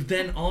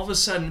 then all of a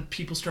sudden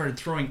people started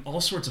throwing all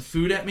sorts of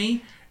food at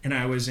me, and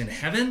I was in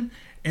heaven.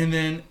 And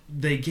then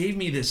they gave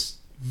me this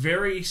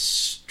very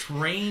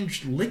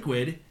strange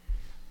liquid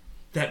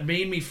that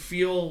made me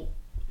feel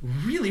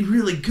really,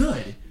 really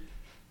good.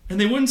 And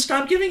they wouldn't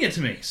stop giving it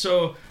to me.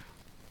 So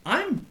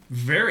I'm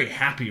very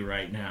happy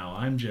right now.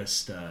 I'm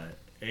just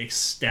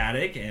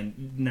ecstatic,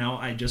 and now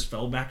I just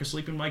fell back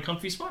asleep in my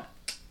comfy spot.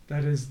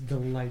 That is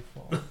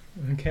delightful.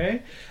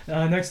 Okay.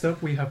 Next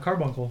up, we have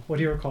Carbuncle. What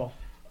do you recall?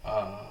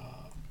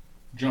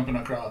 Jumping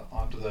across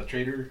onto the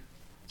trader,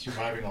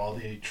 surviving all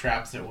the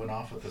traps that went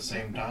off at the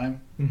same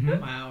time.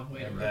 Mm-hmm. Wow,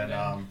 wait a And minute.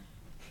 then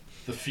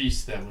the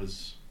feast that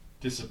was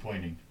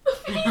disappointing.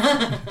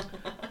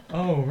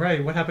 Oh,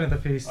 right. What happened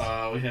at the feast?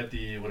 We had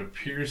what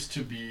appears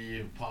to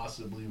be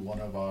possibly one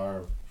of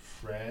our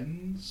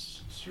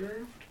friends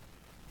served.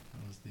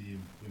 It was we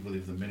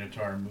believe the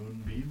Minotaur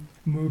Moonbeam.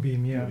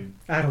 Moonbeam, yeah. Moonbeam.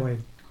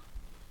 Adelaide.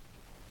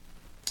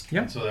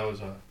 Yep. And so that was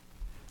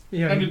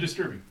Yeah. kind of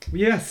disturbing.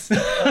 Yes.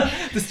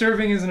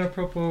 Disturbing is an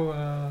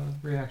appropriate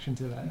reaction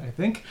to that, I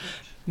think.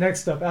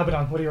 Next up,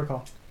 Abaddon. What do you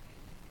recall?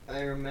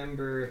 I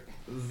remember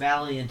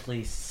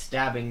valiantly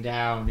stabbing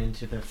down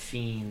into the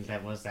fiend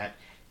that was that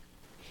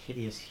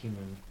hideous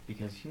human,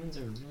 because humans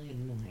are really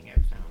annoying,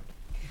 I've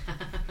found.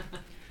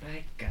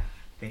 My god,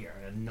 they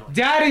are annoying.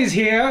 Daddy's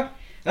here!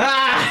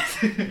 Ah!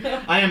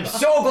 I am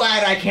so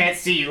glad I can't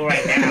see you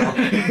right now.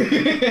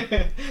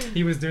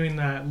 He was doing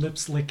that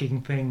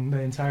lip-licking thing the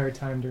entire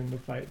time during the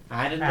fight.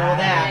 I didn't know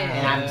that,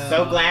 and I'm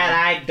so glad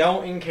I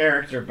don't in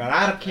character, but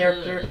out of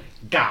character,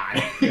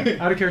 God. Yeah,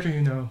 out of character,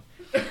 you know.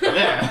 You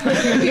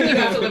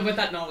have to live with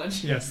that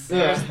knowledge. Yes.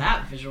 There's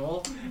that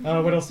visual.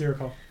 What else do you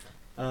recall?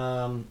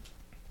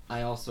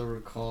 I also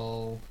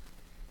recall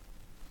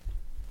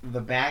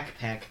the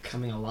backpack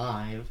coming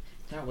alive.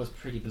 That was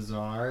pretty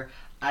bizarre.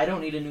 I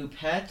don't need a new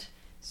pet,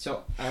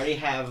 so I already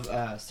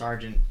have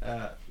Sergeant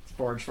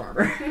Forage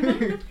Farmer.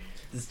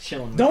 Just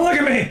chilling. Don't look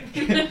at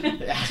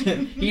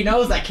me! He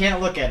knows I can't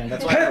look at him.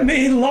 That's why. Pet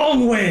me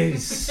long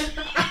ways!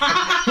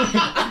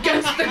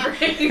 Against the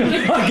grain.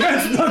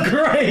 Against the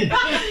grain!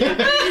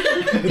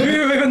 Do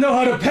you even know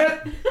how to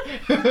pet?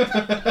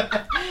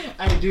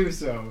 I do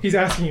so. He's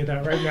asking you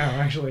that right now,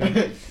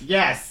 actually.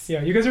 Yes.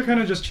 Yeah, you guys are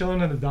kind of just chilling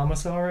in the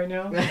domicile right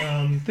now.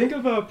 Think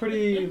of a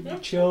pretty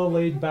chill,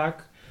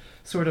 laid-back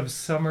sort of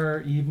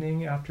summer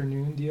evening,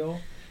 afternoon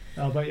deal.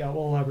 But yeah,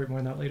 we'll elaborate more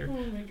on that later. Oh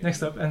my God.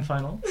 Next up and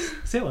final,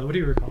 Sayla, what do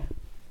you recall?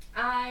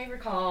 I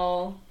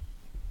recall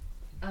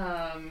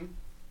a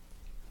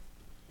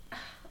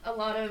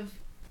lot of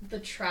the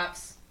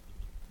traps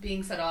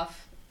being set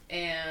off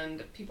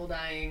and people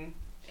dying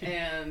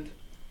and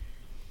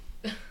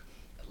a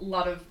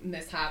lot of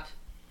mishap,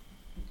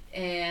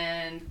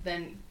 and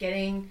then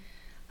getting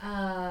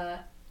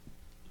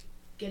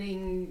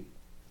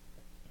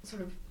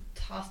sort of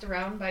tossed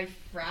around by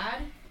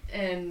Frad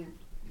and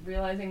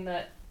realizing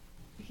that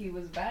he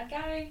was a bad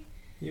guy.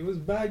 He was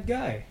bad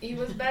guy. He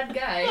was a bad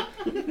guy.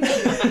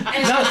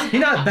 He's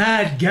not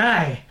bad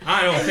guy.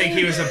 I don't think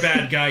he was a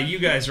bad guy. You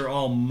guys are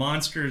all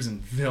monsters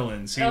and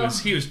villains. He Oh.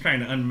 was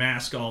trying to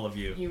unmask all of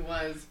you. He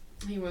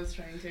was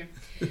trying to.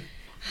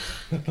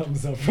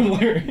 Thumbs up from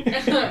Larry.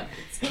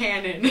 It's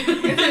canon.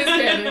 It is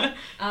canon.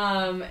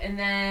 And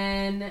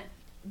then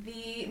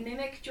the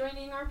mimic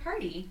joining our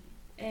party.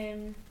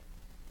 And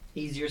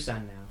He's your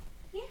son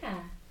now. yeah,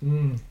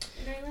 Mm. and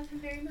I love him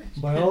very much.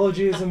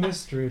 Biology is a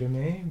mystery to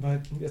me,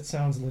 but it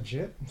sounds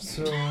legit.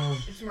 So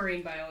It's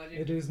marine biology.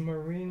 it is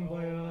marine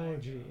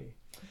biology.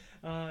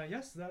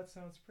 Yes, that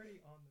sounds pretty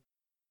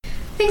on.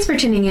 Thanks for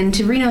tuning in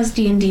to Reno's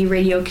D&D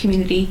radio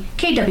community,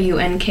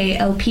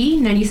 KWNKLP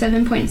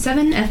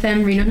 97.7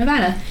 FM Reno,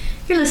 Nevada.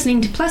 You're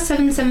listening to Plus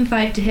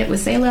 775 to Hit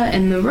with Sayla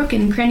and the Rook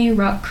and Cranny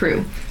Rock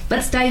crew.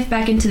 Let's dive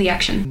back into the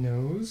action.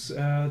 Knows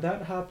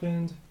that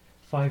happened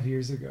 5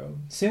 years ago.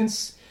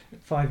 Since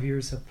 5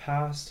 years have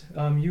passed,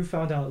 you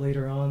found out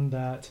later on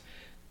that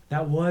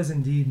was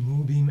indeed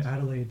Moonbeam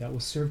Adelaide that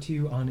was served to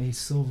you on a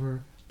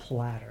silver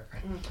platter.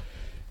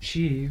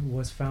 She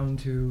was found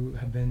to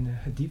have been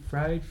deep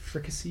fried,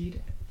 fricasseed,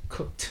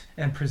 cooked,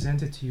 and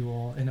presented to you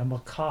all in a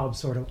macabre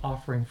sort of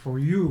offering for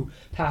you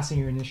passing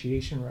your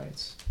initiation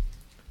rites.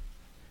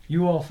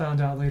 You all found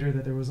out later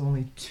that there was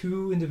only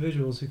 2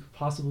 individuals who could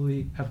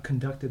possibly have done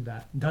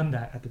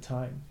that at the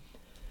time.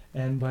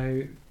 And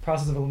by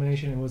process of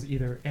elimination, it was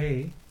either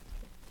A,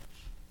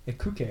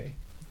 Ekuke,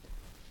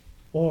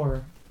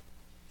 or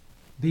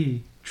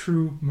B,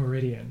 True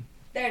Meridian.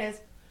 There it is.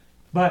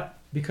 But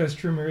because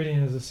True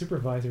Meridian is a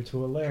supervisor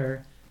to a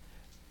lair,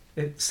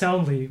 it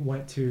soundly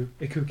went to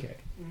Ekuke.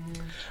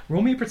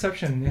 Roll me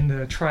perception in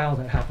the trial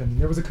that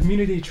happened. There was a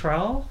community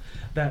trial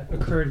that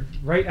occurred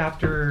right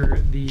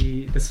after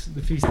the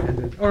feast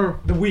ended, or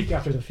the week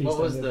after the feast What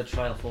was ended. the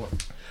trial for?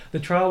 The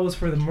trial was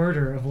for the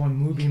murder of one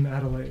Moonbeam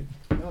Adelaide.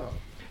 Oh.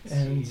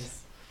 And Jeez.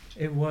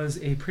 it was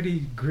a pretty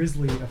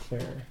grisly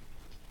affair.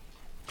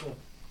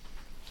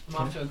 I'm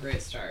off to a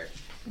great start.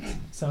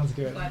 Sounds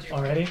good. Glad you're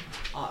Already?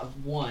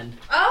 1.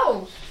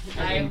 Oh!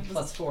 I I mean, was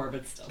plus 4,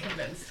 but still.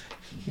 convinced.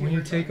 When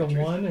you take a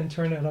 1 and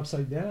turn it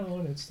upside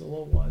down, it's still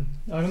a 1.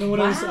 I don't know what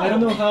it was. Wow. I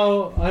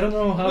don't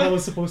know how that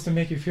was supposed to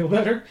make you feel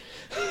better,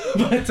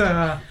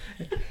 but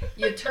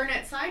You turn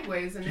it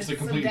sideways and Just a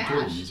it's a complete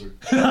total dash. loser.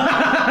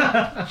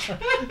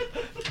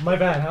 my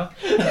bad, huh?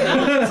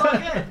 It's all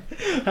good.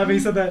 Having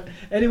said that,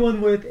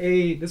 anyone with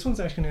this one's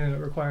actually going to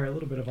require a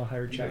little bit of a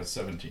higher You got check. a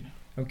 17.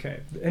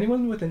 Okay,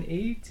 anyone with an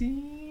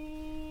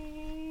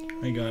 18?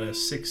 I got a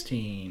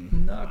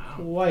 16. Not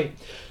quite.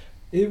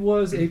 It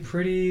was a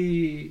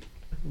pretty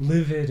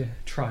livid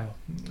trial.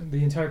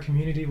 The entire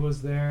community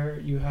was there.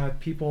 You had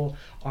people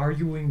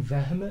arguing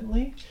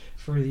vehemently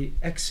for the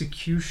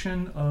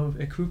execution of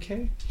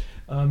Ekuke.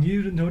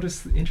 You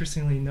noticed,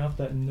 interestingly enough,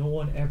 that no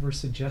one ever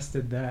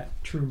suggested that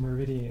True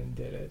Meridian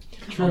did it.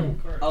 True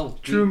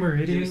Did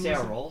Meridian we say was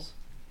our it? rolls?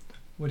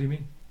 What do you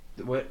mean?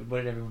 What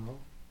did everyone roll?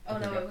 Oh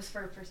no, it was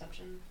for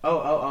perception.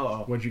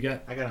 Oh. What'd you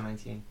get? I got a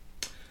 19.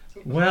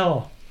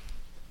 Well,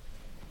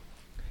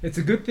 it's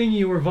a good thing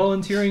you were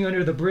volunteering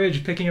under the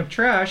bridge picking up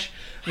trash,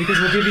 because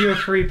we'll give you a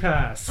free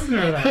pass.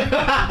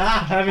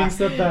 Having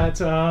said that,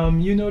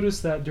 you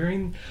noticed that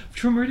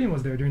True Meridian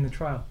was there during the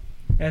trial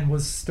and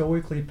was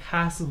stoically,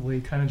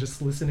 passively kind of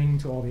just listening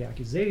to all the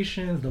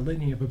accusations, the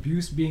litany of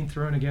abuse being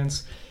thrown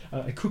against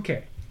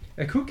Ekuke.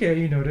 Ekuke,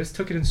 you noticed,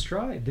 took it in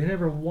stride. They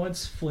never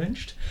once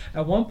flinched.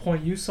 At one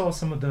point, you saw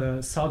some of the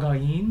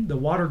Sagain, the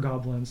water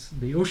goblins,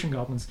 the ocean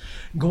goblins,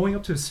 going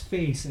up to his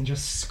face and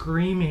just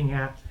screaming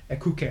at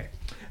Ekuke.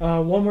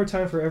 One more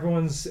time for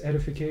everyone's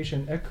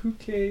edification.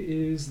 Ekuke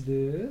is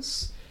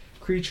this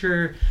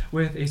creature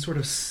with a sort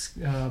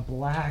of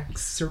black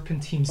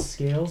serpentine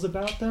scales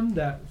about them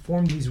that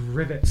form these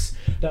rivets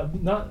that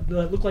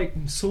look like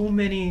so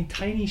many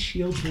tiny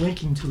shields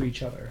linking to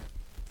each other.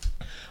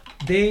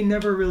 They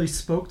never really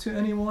spoke to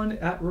anyone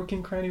at Rook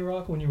and Cranny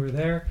Rock when you were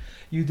there.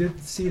 You did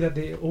see that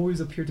they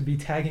always appeared to be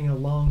tagging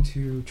along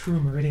to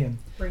True Meridian,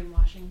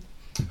 Brainwashing.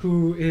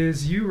 who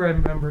is, you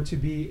remember, to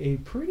be a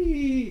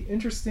pretty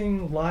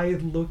interesting,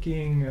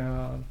 lithe-looking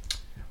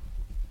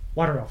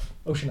water elf,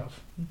 ocean elf,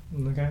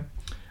 okay?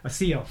 A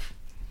sea elf.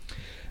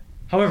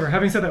 However,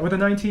 having said that, with a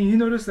 19, you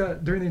notice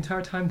that during the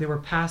entire time they were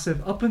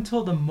passive up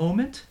until the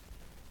moment,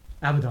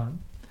 Abaddon,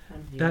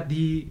 that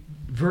the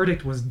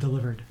verdict was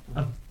delivered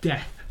of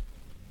death.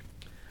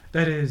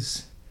 That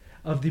is,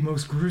 of the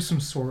most gruesome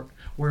sort,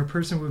 where a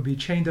person would be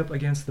chained up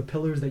against the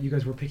pillars that you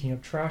guys were picking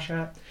up trash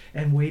at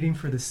and waiting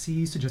for the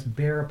seas to just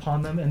bear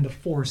upon them and the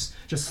force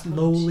just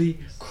slowly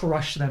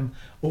crush them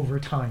over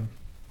time.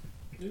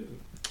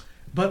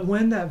 But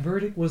when that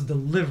verdict was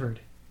delivered,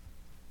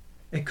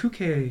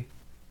 Ekuke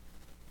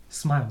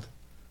smiled.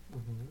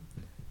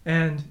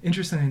 And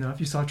interestingly enough,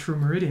 you saw True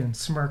Meridian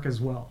smirk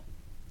as well.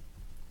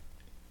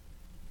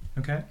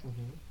 Okay?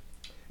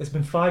 It's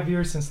been 5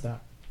 years since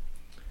that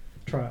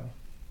trial.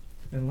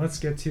 And let's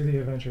get to the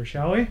adventure,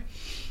 shall we?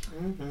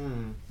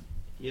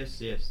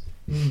 Yes.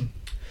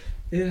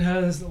 It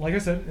has, like I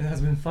said, it has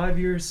been 5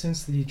 years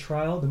since the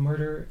trial, the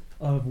murder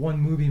of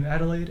one Moonbeam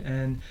Adelaide,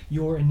 and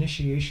your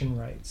initiation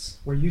rites,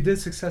 where you did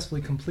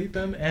successfully complete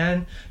them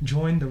and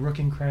join the Rook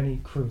and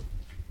Cranny crew.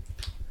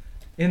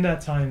 In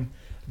that time,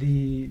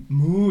 the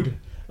mood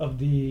of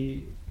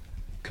the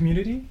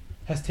community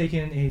has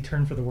taken a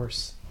turn for the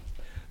worse.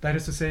 That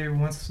is to say,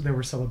 once there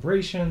were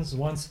celebrations,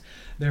 once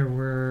there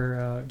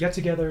were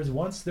get-togethers,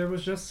 once there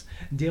was just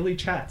daily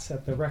chats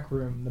at the rec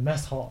room, the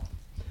mess hall.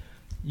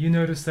 You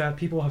notice that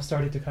people have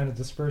started to kind of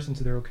disperse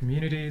into their own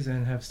communities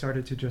and have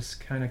started to just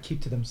kind of keep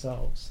to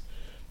themselves.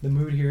 The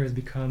mood here has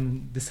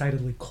become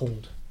decidedly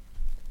cold,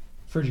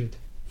 frigid,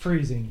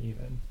 freezing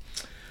even.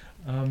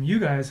 You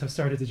guys have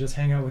started to just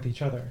hang out with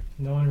each other.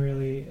 No one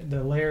really,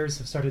 the layers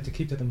have started to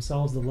keep to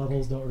themselves. The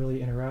levels don't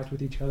really interact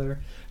with each other.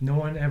 No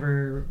one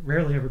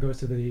rarely ever goes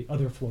to the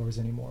other floors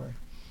anymore.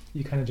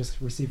 You kind of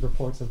just receive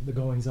reports of the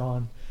goings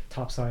on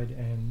topside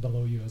and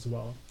below you as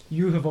well.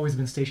 You have always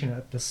been stationed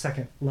at the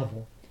second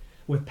level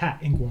with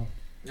Pat Inkwell.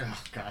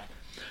 Oh, God.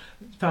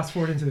 Fast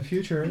forward into the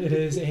future, it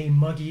is a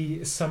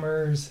muggy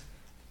summer's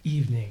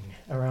evening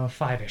around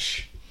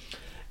 5-ish.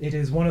 It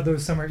is one of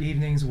those summer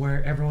evenings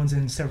where everyone's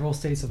in several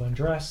states of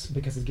undress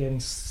because it's getting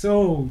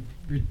so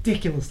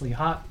ridiculously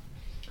hot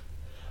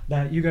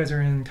that you guys are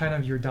in kind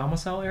of your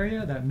domicile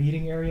area, that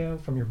meeting area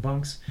from your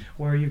bunks,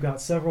 where you've got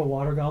several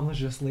water goblins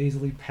just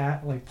lazily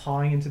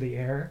pawing into the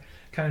air,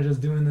 kind of just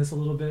doing this a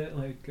little bit,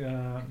 like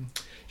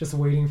just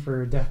waiting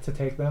for death to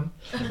take them.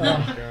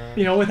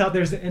 Without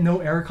there's no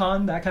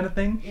aircon, that kind of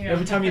thing. Yeah.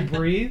 Every time you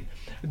breathe,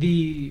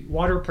 the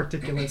water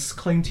particulates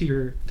cling to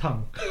your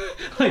tongue.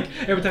 Like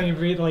every time you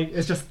breathe, like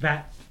it's just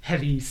that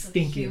heavy,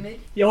 stinky. Humid?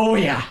 Oh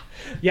yeah.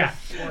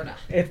 Florida.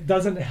 It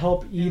doesn't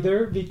help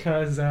either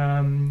because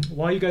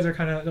while you guys are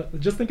kind of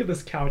just think of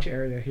this couch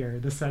area here,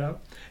 this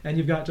setup, and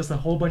you've got just a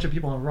whole bunch of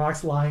people on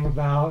rocks lying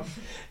about.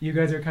 You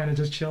guys are kind of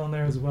just chilling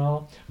there as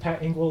well.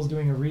 Pat Inkwell's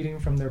doing a reading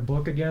from their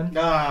book again.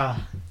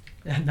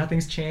 And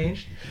nothing's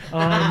changed.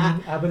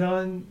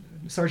 Abaddon,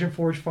 Sergeant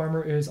Forge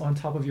Farmer is on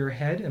top of your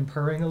head and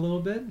purring a little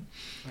bit.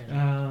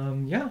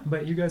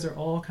 But you guys are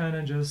all kind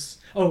of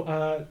just...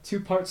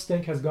 Two-Part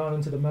Stink has gone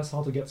into the mess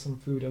hall to get some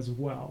food as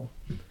well.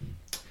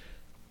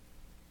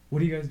 What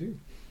do you guys do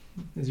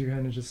as you're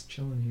kind of just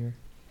chilling here?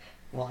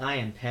 Well, I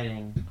am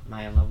petting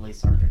my lovely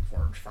Sergeant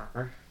Forge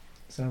Farmer.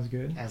 Sounds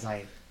good. As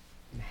I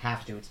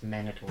have to, it's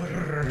mandatory.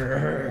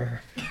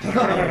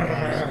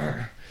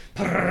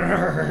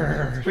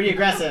 It's pretty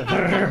aggressive.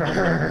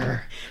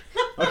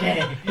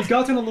 Okay. He's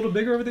gotten a little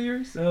bigger over the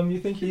years. You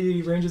think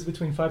he ranges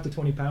between 5 to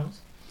 20 pounds.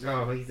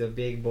 Oh, he's a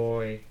big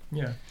boy.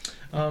 Yeah.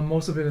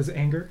 Most of it is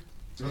anger.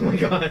 Oh my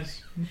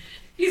gosh.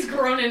 He's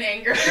grown in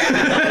anger.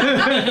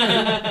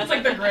 It's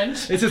like the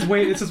Grinch. It's his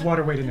weight. It's his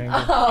water weight in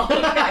anger. Oh,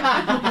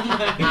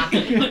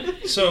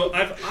 okay. So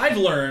I've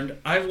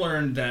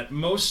learned that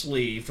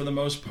mostly, for the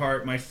most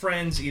part, my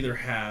friends either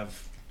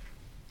have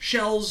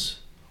shells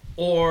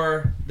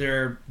or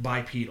they're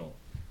bipedal.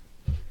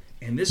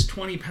 And this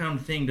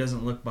 20-pound thing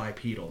doesn't look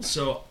bipedal.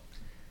 So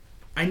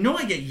I know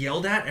I get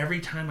yelled at every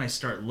time I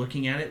start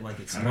looking at it like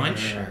it's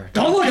lunch.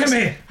 Don't look at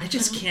me! I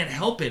just can't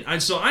help it.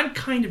 So I'm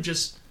kind of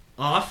just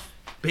off,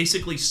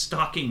 basically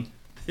stalking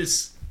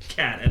this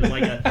cat at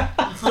like a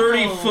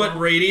 30-foot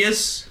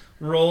radius,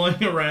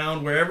 rolling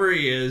around wherever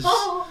he is.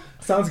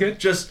 Sounds good.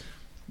 Just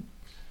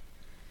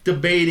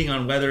debating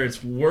on whether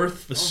it's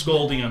worth the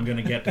scolding I'm going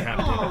to get to have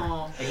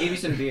dinner. I gave you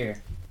some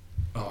beer.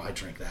 Oh, I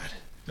drink that.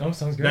 Oh,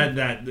 sounds good.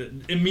 That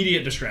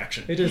immediate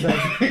distraction. It is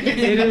that. It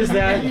is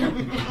that.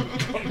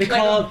 They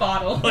call like a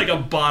bottle. Like a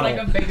bottle.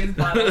 Like a biggest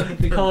bottle.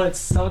 They call it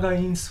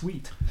Sagain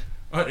Sweet.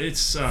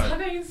 It's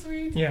Sagain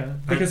Sweet. Yeah,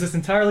 because it's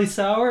entirely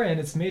sour and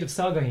it's made of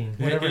Sagain,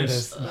 whatever it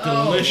is.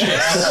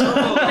 Delicious.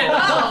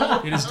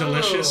 It is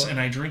delicious, and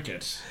I drink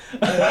it.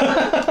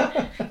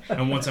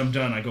 And once I'm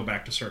done, I go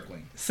back to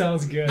circling.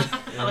 Sounds good.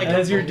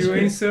 As you're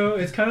doing so,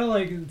 it's kind of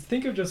like,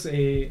 think of just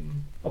a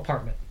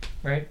apartment.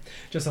 Right?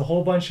 Just a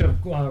whole bunch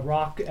of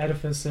rock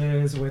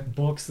edifices with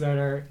books that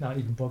are, not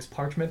even books,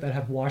 parchment that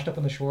have washed up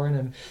on the shore and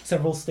in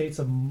several states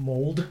of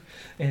mold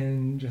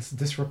and just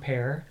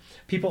disrepair.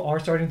 People are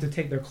starting to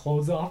take their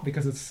clothes off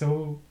because it's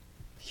so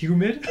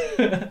humid.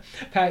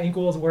 Pat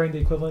Inkwell is wearing the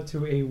equivalent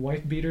to a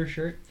wife beater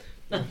shirt.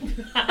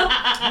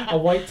 A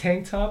white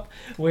tank top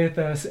with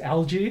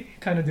algae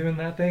kind of doing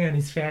that thing, and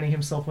he's fanning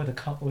himself with a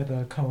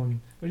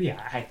cone. But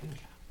yeah, I think...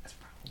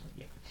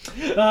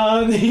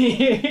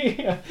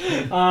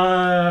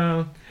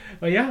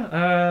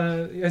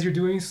 As you're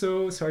doing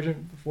so,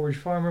 Sergeant Forge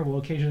Farmer will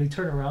occasionally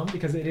turn around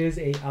because it is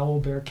a owl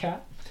bear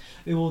cat.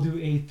 It will do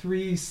a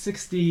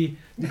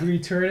 360-degree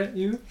turn at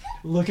you,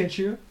 look at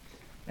you,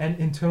 and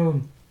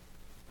intone,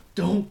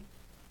 "Don't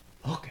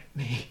look at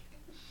me."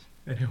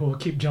 And it will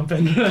keep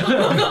jumping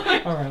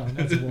around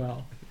as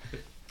well.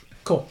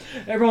 Cool.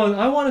 Everyone,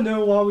 I want to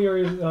know while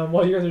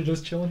you guys are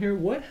just chilling here,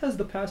 what has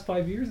the past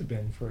 5 years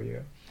been for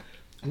you?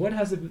 What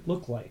has it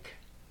looked like?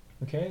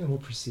 Okay, and we'll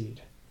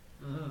proceed.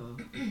 All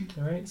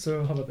right,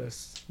 so how about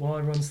this? While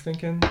everyone's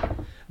thinking,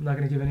 I'm not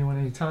going to give anyone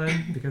any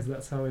time because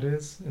that's how it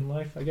is in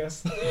life, I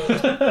guess.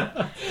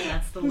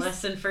 That's the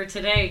lesson for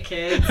today,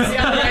 kids.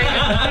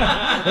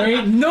 There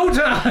ain't no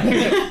time!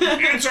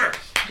 Answer!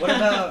 What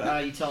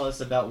about you tell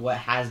us about what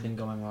has been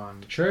going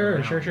on? Sure.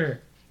 around?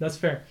 That's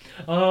fair.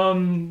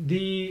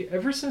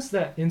 Ever since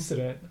that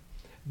incident,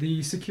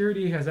 the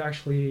security has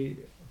actually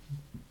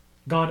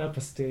gone up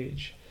a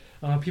stage.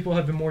 People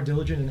have been more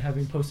diligent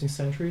in posting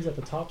sentries at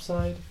the top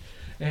side,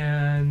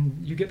 and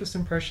you get this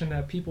impression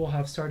that people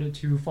have started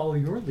to follow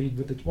your lead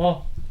with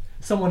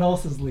someone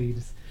else's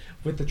leads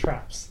with the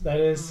traps. That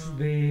is,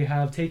 they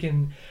have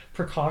taken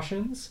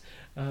precautions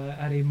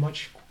at a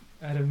much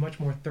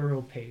more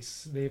thorough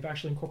pace. They've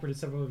actually incorporated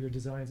several of your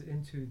designs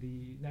into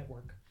the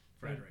network.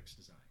 Frederick's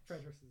design.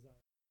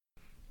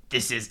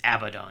 This is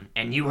Abaddon,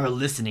 and you are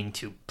listening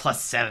to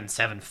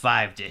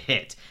 +775 to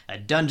Hit, a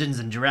Dungeons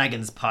and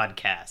Dragons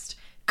podcast.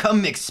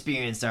 Come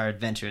experience our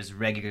adventures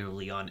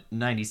regularly on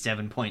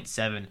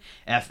 97.7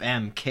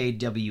 FM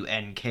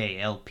KWNK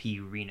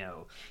LP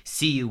Reno.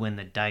 See you when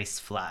the dice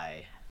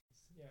fly.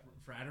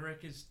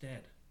 Frederick is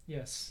dead.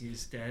 Yes. He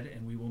is dead,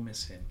 and we will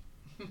miss him.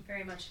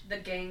 Very much. The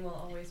gang will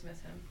always miss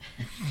him.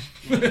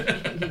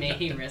 May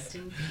he rest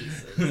in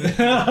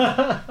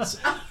pieces.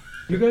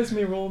 You guys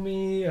may roll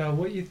me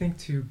what you think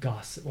to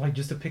gossip,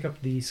 just to pick up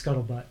the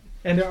scuttlebutt.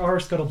 And there are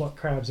scuttlebutt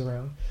crabs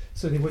around,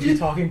 so they would be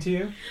talking to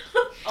you.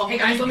 Oh, hey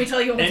guys, let me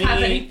tell you what's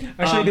happening.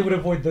 Actually, they would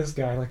avoid this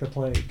guy like the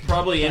plague.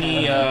 Probably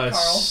any Carl.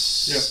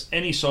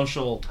 any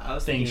social I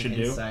was thing thinking should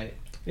do. insight.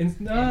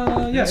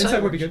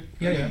 Insight would be good.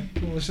 Yeah.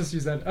 Well, let's just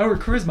use that. Oh, or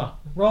charisma.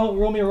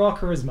 Roll me a raw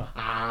charisma.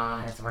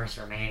 That's worse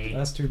for me.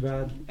 That's too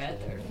bad.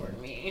 Better for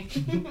me.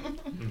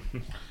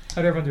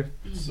 How'd everyone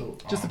do? So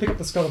Just to pick up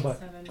the scuttlebutt.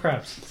 7.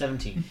 Crabs.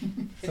 17.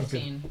 Sounds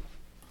good. 15.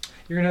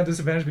 You're going to have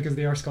disadvantage because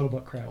they are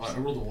scuttlebutt crabs. I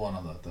rolled a 1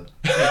 on that.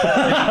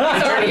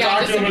 Sorry, yeah,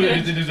 Talk to them,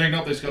 just- and they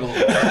know they scuttle.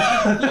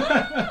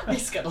 They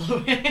scuttle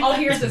away. All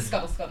here's is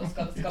scuttle.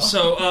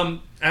 So,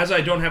 as I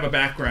don't have a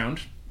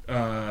background,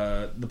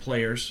 the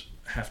players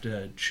have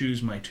to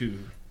choose my 2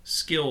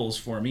 skills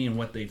for me and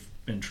what they've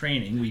been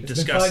training.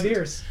 It's been 5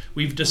 years.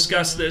 We've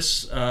discussed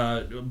this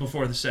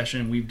before the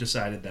session. We've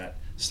decided that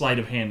sleight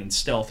of hand and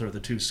stealth are the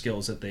 2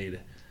 skills that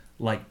they'd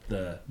like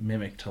the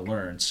mimic to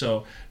learn.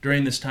 So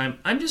during this time,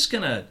 I'm just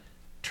gonna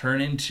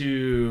turn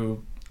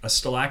into a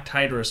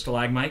stalactite or a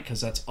stalagmite because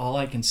that's all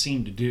I can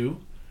seem to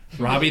do.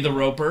 Robbie the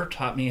Roper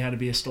taught me how to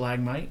be a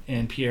stalagmite,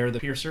 and Pierre the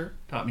Piercer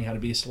taught me how to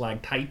be a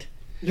stalactite.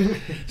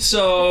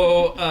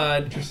 So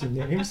Interesting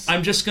names.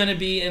 I'm just gonna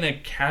be in a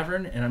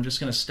cavern, and I'm just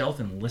gonna stealth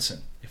and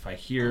listen if I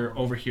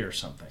overhear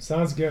something.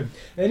 Sounds good.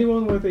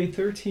 Anyone with a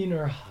 13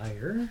 or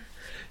higher,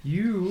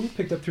 you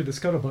picked up through the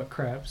scuttlebutt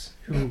crabs,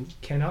 who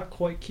cannot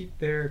quite keep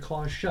their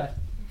claws shut,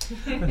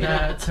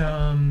 that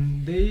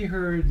they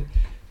heard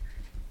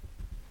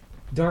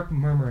dark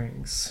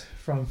murmurings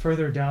from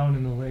further down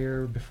in the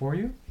layer before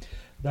you,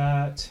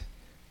 that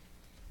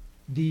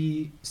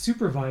the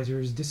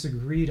supervisors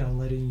disagreed on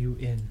letting you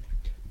in.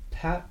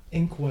 Pat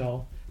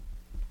Inkwell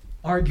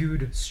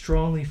argued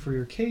strongly for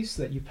your case,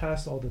 that you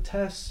passed all the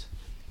tests,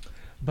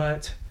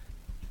 but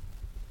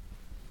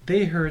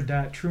they heard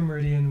that True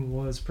Meridian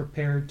was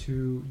prepared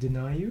to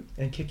deny you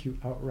and kick you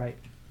outright.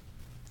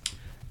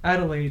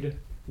 Adelaide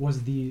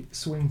was the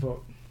swing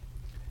vote.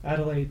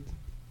 Adelaide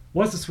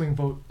was the swing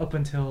vote up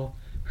until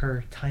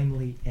her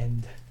timely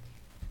end.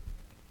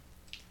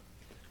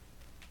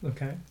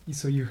 Okay,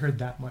 so you heard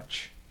that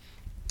much.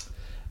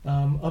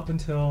 Up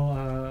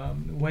until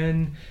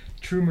when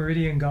True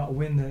Meridian got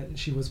wind that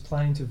she was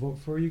planning to vote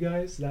for you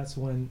guys, that's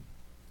when.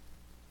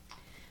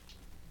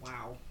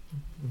 Wow.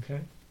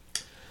 Okay.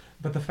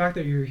 But the fact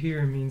that you're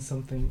here means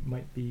something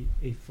might be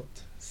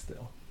afoot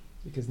still,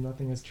 because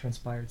nothing has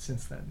transpired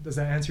since then. Does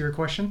that answer your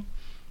question?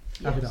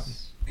 Abaddon.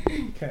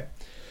 Okay.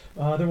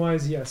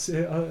 Otherwise, yes.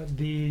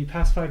 The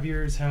past 5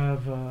 years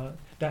have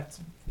that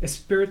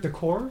Esprit de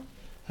Corps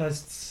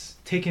has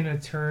taken a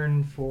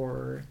turn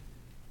for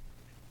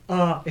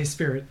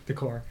Esprit de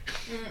Corps,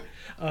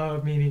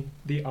 meaning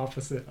the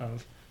opposite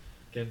of.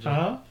 Good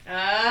job.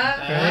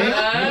 Right?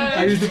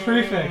 I use the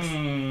prefix.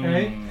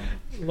 Right?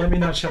 Let me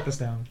not shut this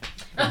down.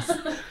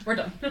 We're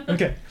done.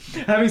 Okay.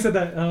 Having said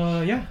that,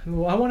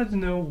 well, I wanted to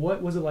know,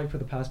 what was it like for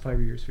the past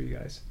 5 years for you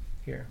guys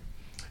here?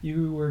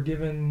 You were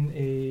given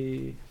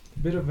a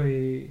bit of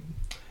it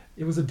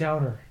was a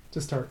downer to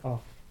start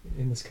off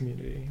in this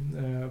community.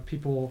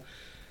 People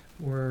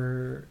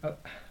were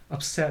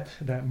upset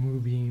that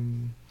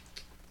Moonbeam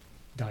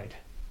died.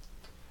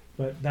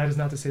 But that is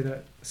not to say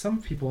that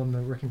some people in the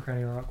Rook and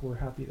Cranny Rock were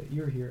happy that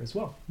you're here as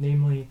well.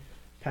 Namely,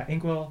 Pat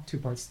Inkwell,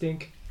 2-part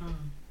Stink,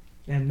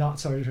 and not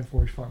Sergeant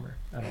Forge Farmer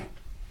at all.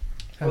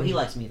 Well, he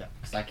likes me though,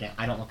 because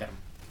I don't look at him.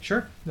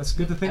 Sure, that's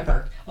good to think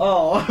Ever. that.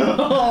 Oh.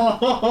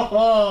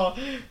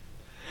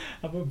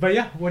 But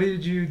yeah, what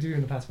did you do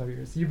in the past 5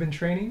 years? You've been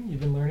training, you've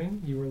been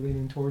learning, you were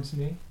leaning towards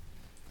me,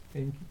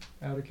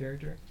 out of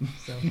character.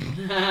 So,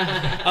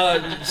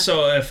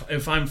 So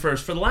if I'm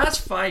first, for the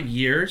last 5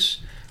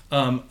 years,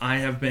 I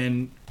have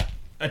been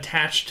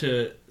attached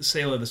to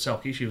Sayla the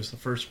Selkie. She was the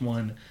first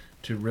one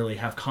to really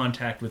have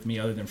contact with me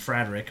other than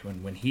Frederick.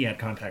 When he had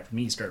contact with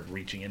me, he started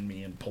reaching in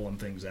me and pulling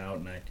things out,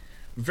 and I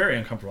was very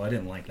uncomfortable. I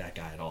didn't like that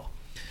guy at all.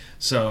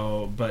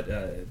 So, but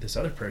this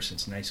other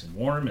person's nice and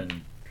warm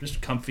and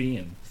just comfy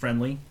and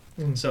friendly.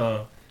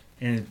 So,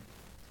 and it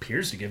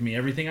appears to give me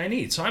everything I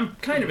need. So I'm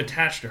kind of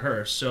attached to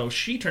her. So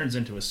she turns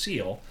into a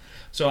seal.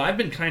 So I've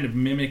been kind of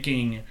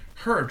mimicking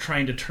her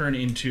trying to turn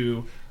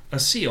into a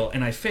seal,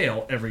 and I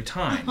fail every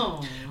time.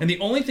 And the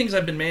only things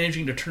I've been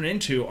managing to turn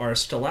into are a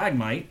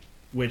stalagmite,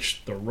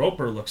 which the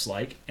roper looks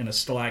like, and a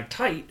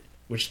stalactite,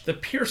 which the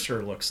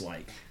piercer looks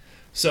like.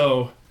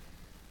 So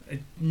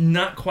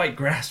not quite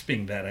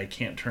grasping that I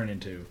can't turn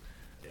into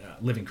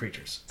living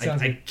creatures.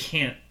 I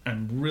can't.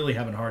 I'm really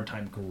having a hard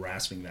time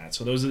grasping that.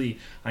 So those are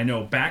I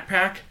know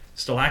backpack,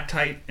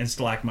 stalactite, and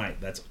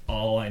stalagmite. That's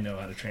all I know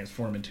how to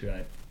transform into. And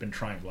I've been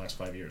trying for the last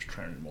 5 years,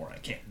 trying to do more. I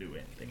can't do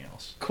anything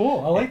else.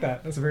 Cool, I like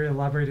that. That's a very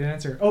elaborated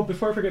answer. Oh,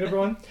 before I forget,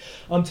 everyone,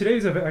 today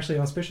is actually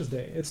an auspicious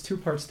day. It's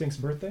 2-part Stink's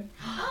birthday.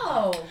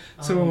 Oh.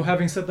 So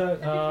having said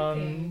that,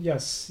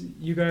 yes,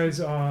 you guys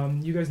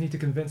need to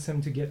convince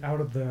him to get out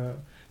of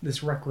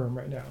this rec room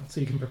right now, so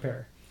you can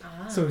prepare.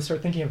 So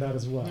start thinking of that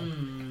as well.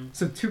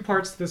 So 2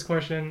 parts to this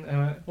question.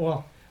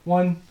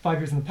 1, 5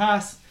 years in the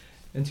past,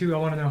 and 2, I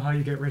want to know how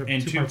you get rid of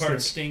and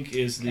 2-part stink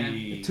is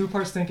the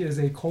 2-part Stink is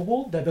a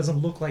kobold that doesn't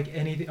look like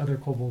any other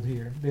kobold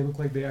here. They look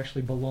like they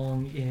actually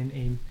belong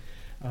in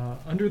a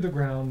under the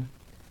ground,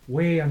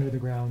 way under the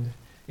ground,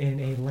 in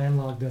a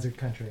landlocked desert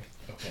country.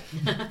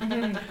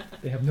 Okay.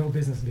 They have no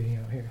business being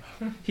out here.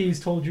 He's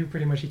told you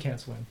pretty much he can't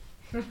swim.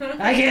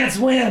 I can't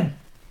swim!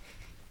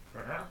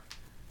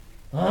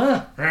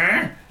 Huh?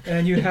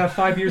 And you have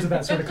 5 years of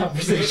that sort of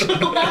conversation.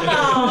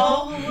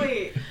 Oh,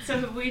 wait. So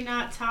have we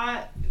not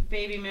taught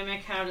Baby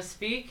Mimic how to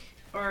speak?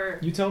 Or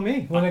You tell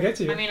me when I get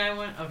to you. I mean, I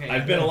went. Okay.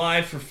 I've been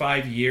alive for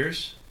 5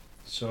 years,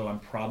 so I'm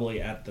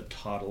probably at the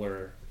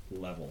toddler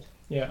level.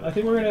 Yeah, I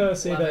think we're gonna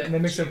say Love that it.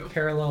 mimics a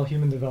parallel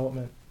human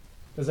development.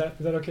 Is that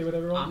okay with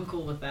everyone? I'm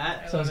cool with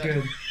that. Sounds love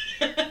it.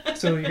 good.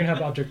 So you're gonna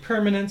have object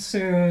permanence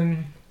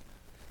soon.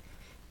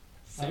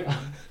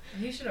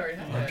 You should already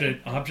have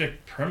it.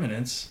 Object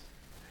permanence.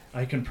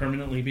 I can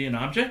permanently be an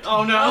object?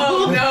 Oh no!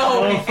 Oh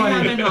no! Oh,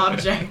 funny. I'm an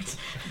object.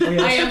 Oh, yes.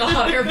 I am the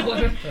hot air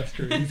balloon. That's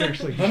true. He's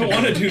actually. I don't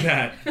want to do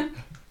that.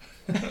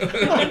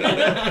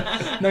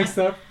 Next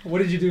up, what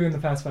did you do in the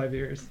past 5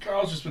 years?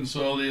 Carl's just been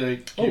slowly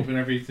keeping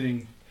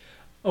everything.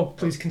 Oh,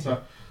 please continue.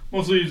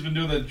 Mostly he's been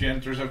doing the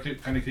janitors up,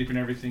 kind of keeping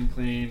everything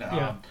clean.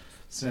 Yeah.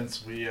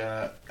 Since we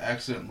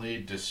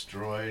accidentally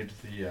destroyed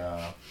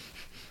the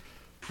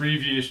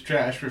previous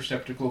trash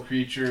receptacle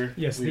creature.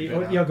 Yes, the we've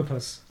been,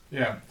 Yogapus.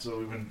 Yeah, so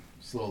we've been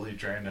slowly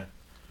trying to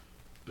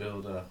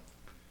build a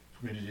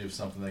community of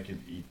something that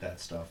can eat that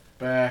stuff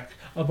back.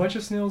 A bunch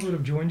of snails would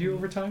have joined you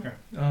over time.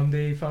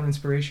 They found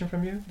inspiration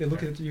from you. They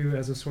look at you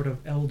as a sort of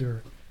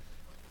elder.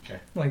 Okay.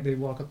 Like they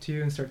walk up to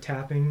you and start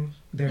tapping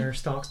their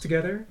stalks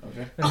together,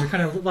 Okay. and they're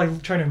kind of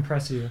like trying to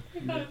impress you.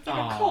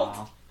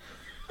 Aw.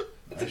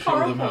 I show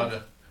them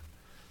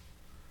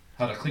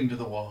how to cling to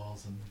the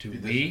walls and Do be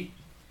the- we?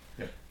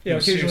 Yeah, No,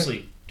 occasionally.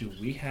 seriously, do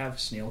we have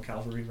snail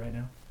cavalry right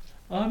now?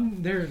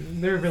 They're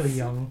really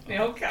young.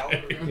 No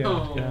Calvary.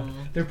 Yeah.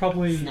 They're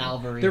probably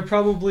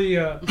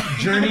Snalvery.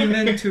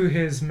 journeymen to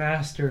his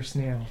master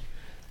snail.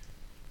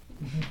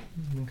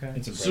 Okay.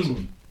 It's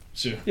impressive.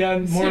 Soon. Yeah,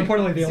 and more Soon-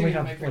 importantly, they only soon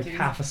have my like cartoons.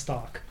 half a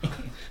stock.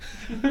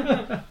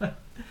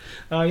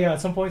 Yeah,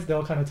 at some points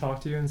they'll kind of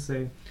talk to you and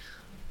say,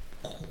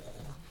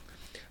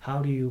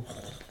 "How do you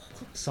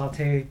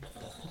saute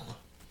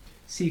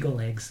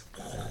seagull eggs?"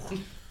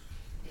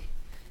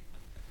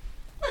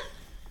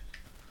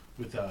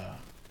 with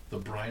the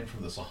brine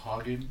from the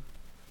Sahagin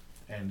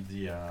and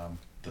the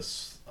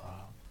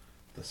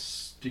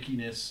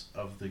stickiness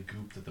of the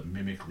goop that the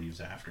mimic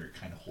leaves after. It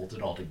kind of holds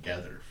it all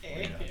together. For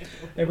you.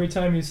 Every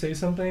time you say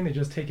something, they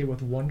just take it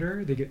with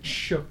wonder. They get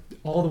shook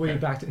all the way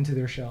back into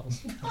their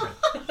shells.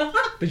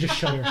 They just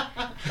shudder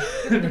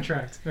and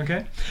retract.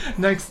 Okay.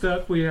 Next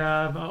up, we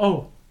have.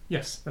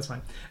 Yes, that's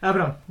fine.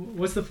 Abaddon,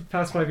 what's the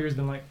past 5 years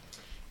been like?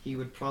 He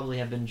would probably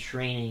have been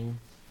training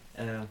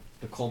the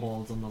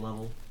kobolds on the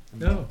level.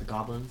 And Oh. the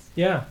goblins.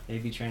 Yeah.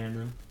 They'd be training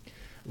them.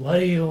 What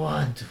do you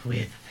want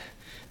with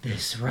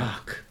this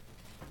rock?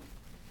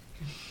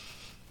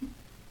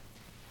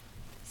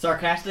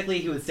 Sarcastically,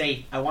 he would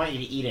say, "I want you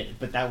to eat it,"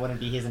 but that wouldn't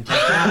be his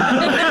intention.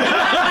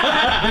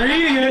 They're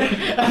eating it.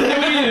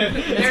 They're eating it.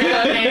 They're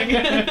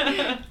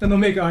cooking. And they'll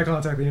make eye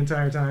contact the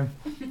entire time.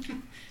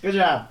 Good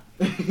job.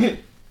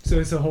 So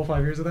it's the whole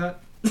 5 years of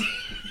that?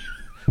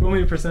 Roll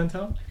me a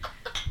percentile.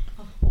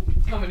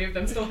 How many of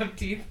them still have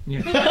teeth?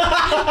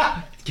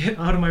 Yeah. Get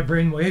out of my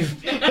brainwave.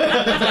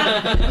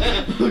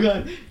 Oh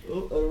god.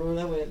 Oh, I don't know where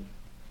that went.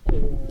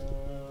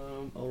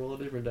 I'll roll a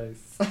different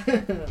dice. My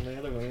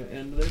other one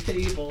and the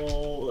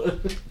table.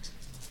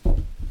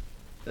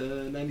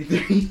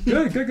 93.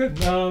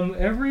 Good.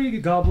 Every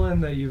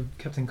goblin that you've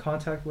kept in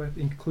contact with,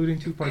 including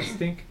 2 parts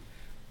stink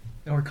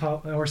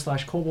or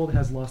slash kobold,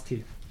 has lost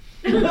teeth.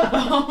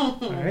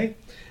 Alright?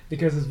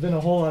 Because it's been a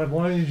whole lot of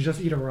wanting to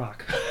just eat a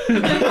rock.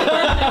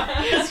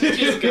 Just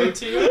go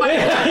to. You know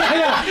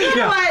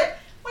what?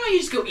 Why don't you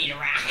just go eat a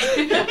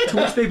rock? To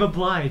which they've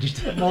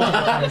obliged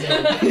multiple times.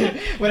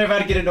 Whenever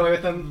I'd get annoyed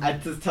with them,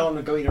 I'd just tell them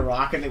to go eat a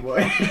rock and they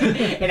would.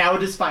 And I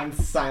would just find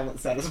silent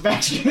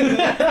satisfaction. So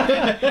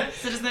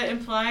does that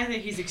imply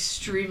that he's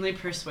extremely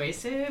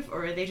persuasive,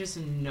 or are they just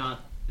not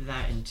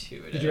that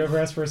intuitive? Did you ever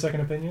ask for a second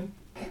opinion?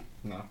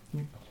 No.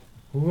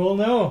 Who will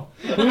know?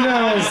 Who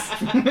knows?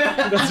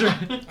 That's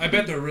right. I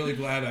bet they're really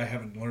glad I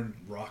haven't learned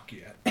rock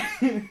yet.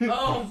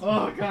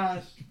 Oh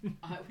gosh.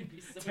 I would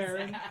be so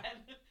Taryn. sad.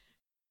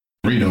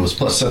 Reno is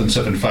plus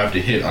 775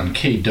 to hit on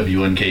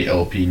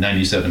KWNKLP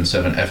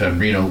 97.7 FM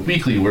Reno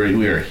Weekly, where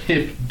we are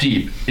hip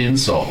deep in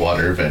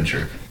saltwater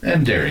adventure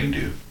and daring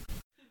do.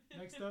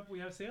 Next up, we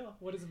have Sayla.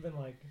 What has it been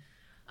like?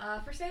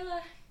 For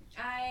Sayla,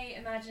 I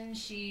imagine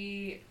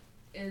she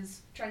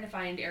is trying to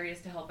find areas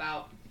to help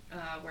out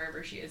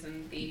wherever she is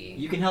in the...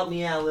 You can help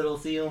me out, little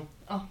seal.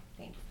 Oh,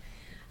 thanks.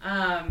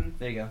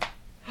 There you go.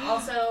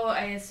 Also,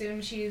 I assume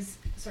she's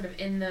sort of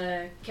in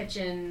the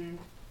kitchen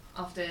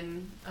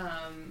often,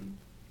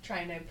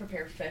 trying to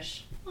prepare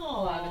fish a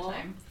lot of the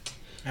time.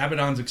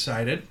 Abaddon's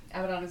excited.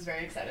 Abaddon is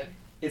very excited.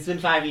 It's been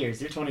 5 years.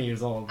 You're 20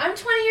 years old. I'm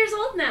 20 years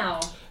old now.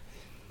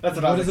 That's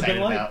what I What was has it been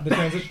excited like? about. The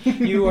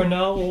transition. You are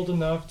now old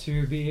enough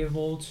to be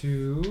able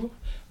to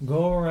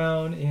go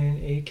around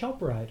in a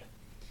kelp ride.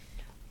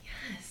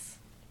 Yes.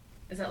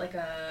 Is that like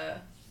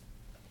a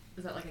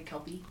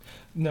kelpie?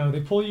 No, they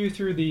pull you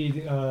through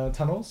the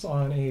tunnels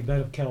on a bed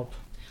of kelp.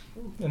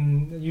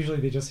 And usually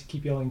they just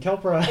keep yelling,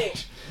 "Kelp ride!"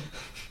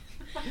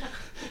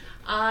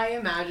 I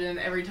imagine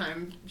every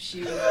time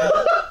she would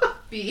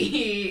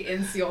be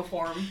in seal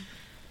form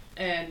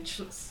and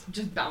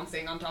just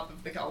bouncing on top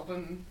of the kelp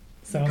and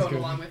Sounds going good.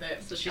 along with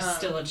it. So she's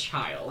still a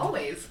child.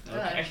 Always.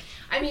 Okay.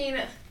 I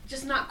mean,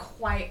 just not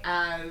quite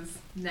as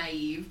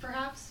naive,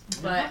 perhaps.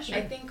 But sure.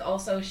 I think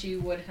also she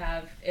would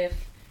have, if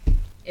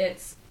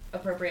it's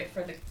appropriate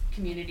for the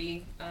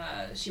community,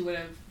 she would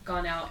have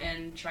gone out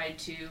and tried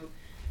to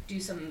do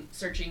some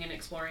searching and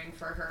exploring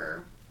for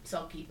her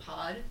Selkie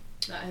pod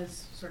that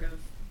has sort of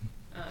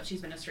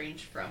she's been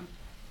estranged from.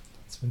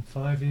 It's been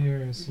 5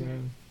 years. Mhm. Yeah.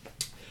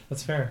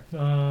 That's fair.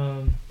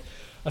 A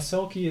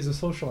Selkie is a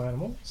social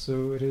animal,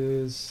 so it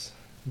is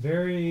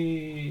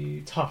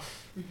very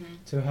tough Mm-hmm.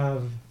 to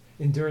have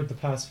endured the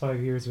past 5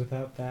 years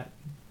without that,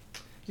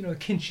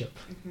 kinship.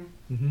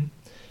 Mm-hmm. Mm-hmm.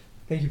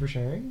 Thank you for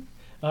sharing.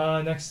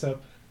 Next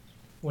up,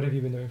 what have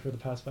you been doing for the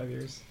past 5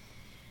 years?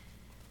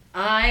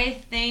 I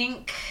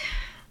think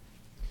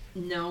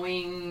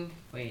knowing.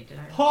 Wait, did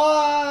I?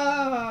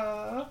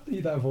 Ha!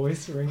 That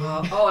voice ringing.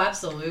 Oh,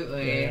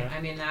 absolutely. Yeah. I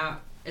mean, that,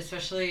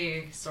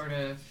 especially sort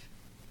of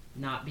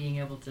not being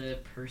able to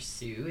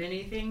pursue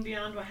anything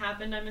beyond what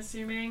happened, I'm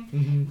assuming,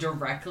 Mhm.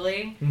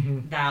 directly,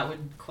 Mhm. that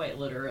would quite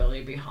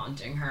literally be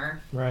haunting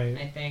her. Right.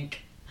 I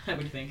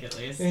would think at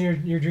least.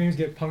 And your dreams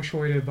get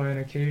punctuated by an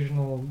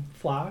occasional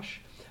flash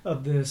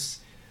of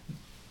this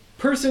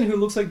person who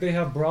looks like they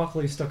have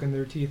broccoli stuck in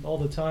their teeth all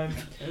the time,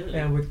 Ew.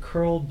 and with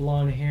curled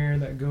blonde hair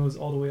that goes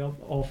all the way up,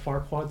 all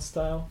Farquaad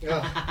style,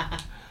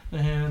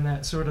 and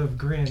that sort of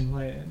grin,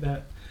 like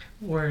that,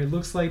 where it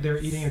looks like they're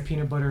eating a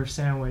peanut butter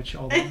sandwich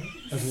all the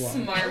as well.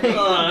 Smart.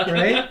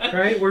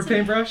 Right? Word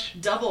paintbrush?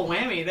 Double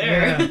whammy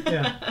there.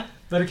 Yeah.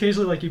 But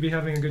occasionally, like, you'd be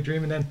having a good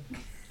dream, and then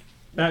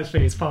that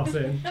face pops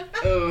in.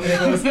 Oh. And it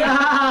goes,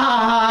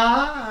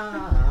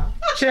 ah,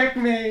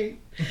 checkmate.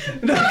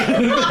 That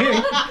kind of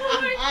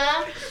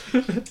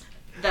thing.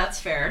 That's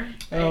fair.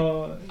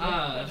 Oh,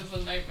 That is a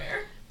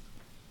nightmare.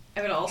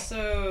 I would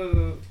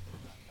also,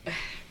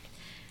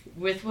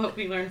 with what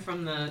we learned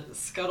from the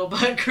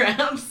scuttlebutt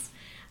crabs,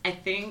 I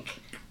think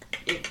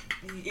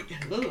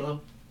ooh,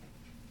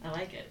 I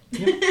like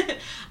it.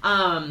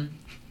 I'm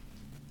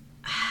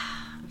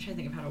trying to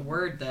think of how to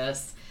word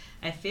this.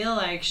 I feel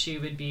like she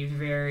would be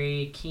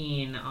very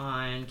keen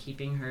on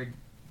keeping her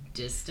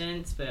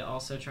distance, but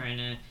also trying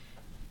to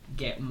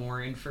get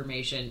more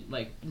information,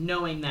 like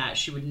knowing that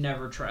she would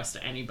never trust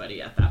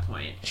anybody at that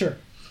point. sure.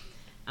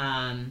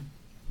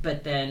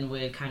 But then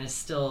would kind of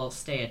still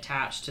stay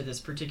attached to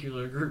this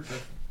particular group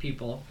of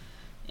people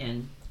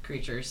and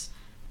creatures.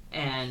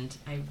 And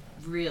I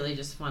really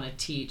just want to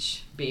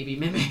teach Baby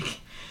Mimic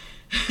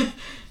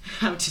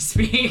how to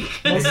speak.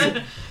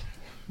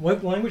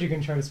 What language are you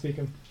going to try to speak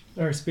him?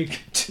 Or speak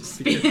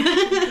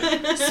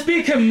him.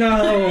 Speak him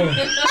now!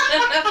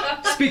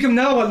 Speak him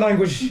now, what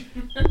language?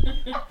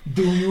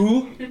 Do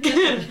you?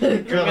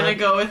 We're gonna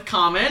go with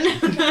common.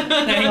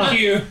 Thank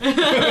you.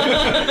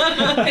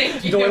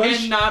 Thank you. Dolish?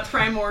 And not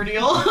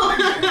primordial.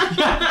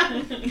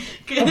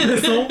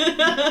 Abyssal?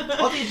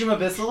 I'll teach him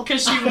Abyssal.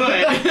 Because she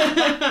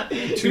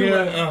would.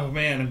 Yeah. Oh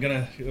man, I'm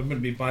gonna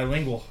be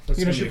bilingual. That's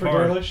You gonna gonna be shoot for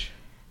hard. Dolish?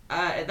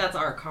 That's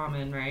our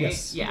common, right?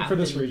 Yes. Yeah. For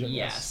this then region.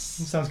 Yes.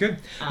 Sounds good.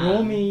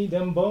 Roll me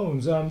them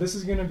bones. This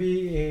is gonna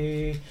be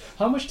a.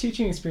 How much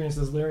teaching experience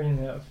does Larian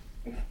have?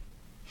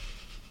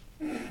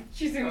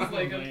 She seems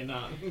like Oh,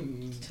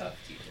 a tough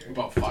teacher.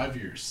 About 5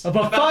 years.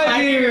 About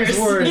 5 years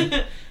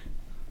worth.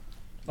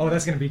 Oh,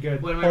 that's gonna be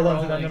good. What am I Hold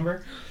on to that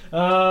rolling?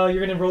 number.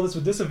 You're gonna roll this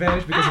with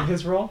disadvantage because of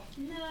his roll.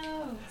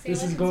 No.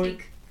 This is going.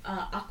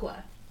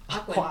 Aqua.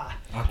 Aquan.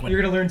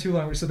 You're gonna learn 2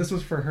 languages. So this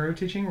was for her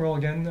teaching. Roll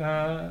again.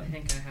 I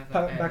think I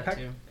have that Backpack.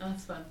 too. Oh,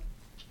 that's fun.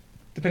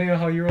 Depending on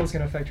how you roll, is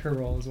gonna affect her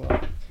roll as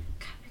well.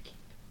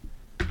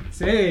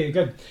 Say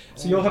good.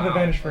 So you'll have wow.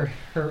 advantage for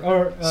her.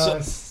 Or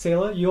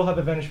Sayla, you'll have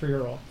advantage for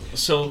your roll.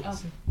 So, Oh.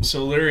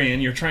 so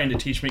Lyrian, you're trying to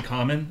teach me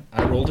common.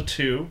 I rolled a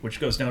 2, which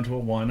goes down to a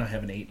 1. I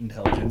have an 8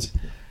 intelligence.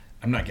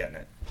 I'm not getting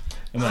it.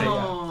 I'm like,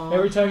 Oh,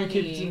 Every time you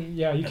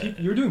honey. keep,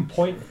 you're doing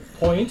point,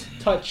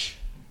 touch,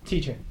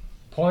 teaching.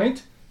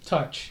 Point,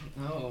 touch.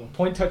 Oh.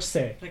 Point, touch,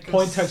 say. That goes-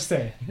 Point, touch,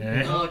 say.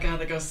 eh. Oh god,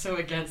 that goes so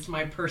against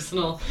my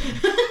personal.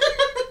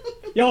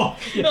 Yo,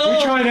 you're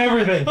trying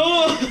everything.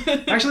 Oh.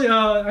 Actually,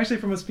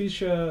 from a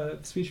speech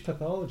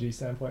pathology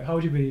standpoint, how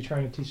would you be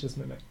trying to teach this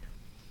mimic?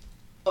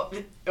 Oh,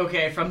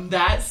 okay, from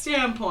that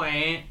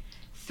standpoint,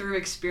 through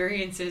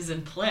experiences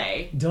and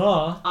play,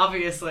 Duh.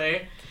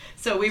 obviously.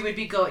 So we would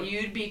be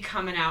you'd be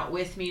coming out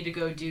with me to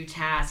go do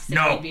tasks. And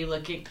No. we'd be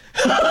looking.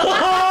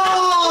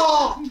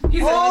 He's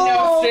in the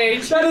no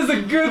stage. That is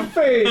a good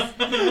face.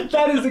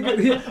 That is a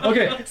good. Yeah.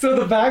 Okay, so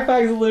the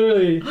backpack is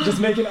literally just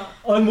making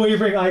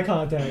unwavering eye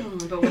contact.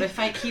 But what if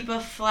I keep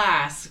a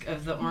flask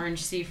of the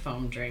orange sea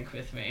foam drink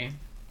with me?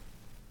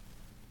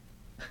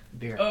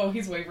 Beer. Oh,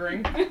 he's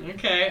wavering.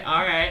 Okay,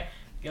 all right.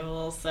 Give a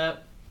little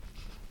sip.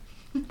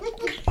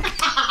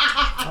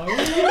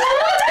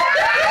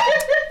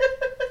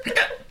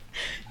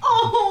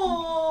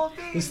 Oh,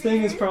 This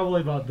thing is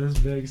probably about this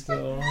big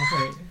still.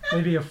 Like,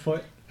 maybe a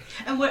foot.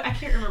 and what I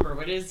can't remember.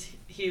 What does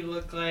he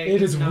look like?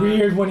 It is Not-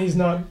 weird when he's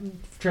not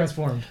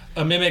transformed.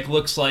 A mimic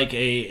looks like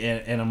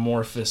an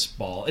amorphous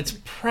ball. It's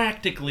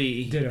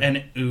practically Ditto.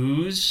 an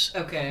ooze.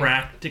 Okay.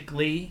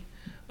 Practically,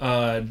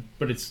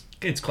 but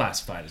it's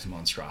classified as a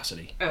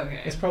monstrosity.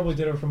 Okay. It's probably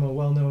ditto from a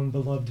well-known,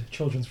 beloved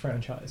children's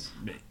franchise.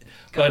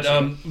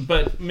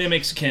 But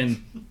mimics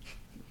can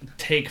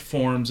take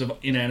forms of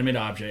inanimate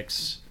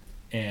objects,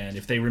 and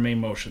if they remain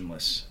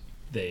motionless,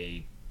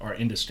 they are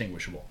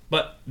indistinguishable.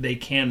 But they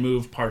can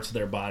move parts of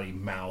their body,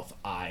 mouth,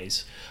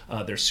 eyes.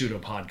 Their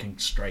pseudopod can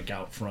strike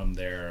out from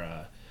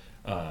their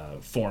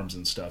forms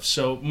and stuff.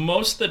 So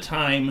most of the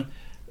time,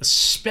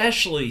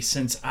 especially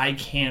since I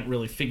can't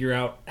really figure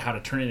out how to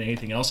turn it into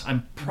anything else,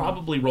 I'm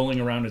probably rolling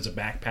around as a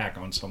backpack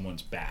on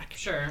someone's back.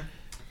 Sure.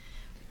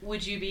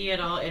 Would you be at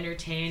all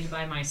entertained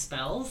by my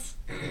spells?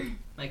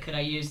 Like, could I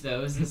use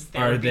those as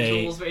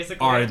therapy tools,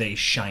 basically? Are they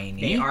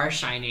shiny? They are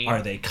shiny.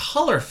 Are they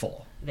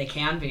colorful? They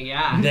can be,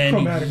 yeah. Then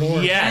Chromatic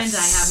orb. yes. And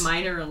I have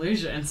minor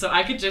illusion, so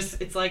I could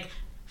it's like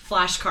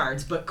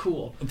flashcards, but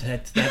cool.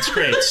 That's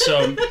great.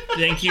 So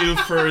thank you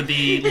for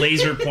the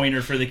laser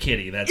pointer for the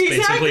kitty. That's basically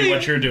Exactly.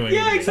 what you're doing.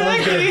 Yeah,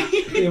 Sounds good.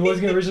 exactly. It was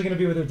originally going to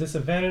be with a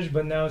disadvantage,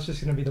 but now it's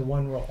just going to be the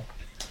one roll.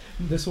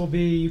 This will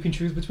be, you can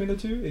choose between the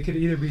two. It could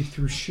either be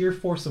through sheer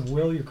force of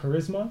will, your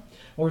charisma,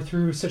 or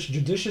through such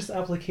judicious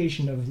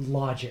application of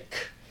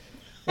logic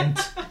and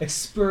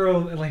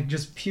like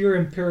just pure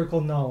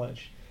empirical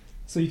knowledge.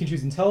 So you can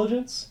choose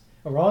intelligence,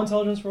 a raw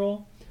intelligence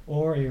roll,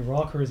 or a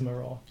raw charisma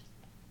roll.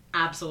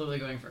 Absolutely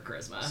going for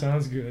charisma.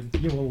 Sounds good.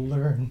 You will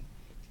learn.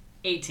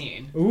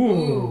 18.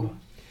 Ooh.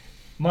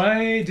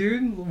 My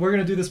dude, we're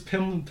gonna do this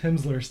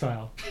Pimsler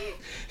style.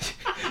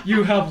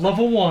 You have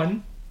level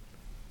 1.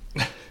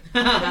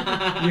 You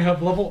have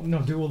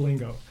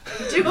Duolingo.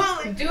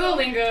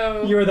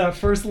 Duolingo. You're that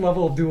first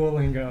level of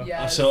Duolingo.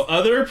 Yes. So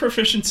other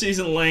proficiencies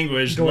in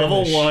language, Doilish.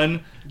 level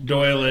 1,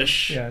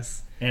 Doilish.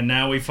 Yes. And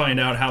now we find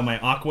out how my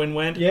Aquin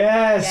went.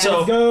 Yes. So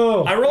Let's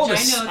go. I rolled Which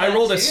I know I that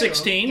rolled a too.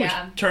 16,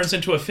 Yeah. which turns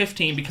into a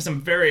 15 because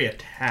I'm very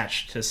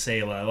attached to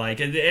Sayla.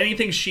 Like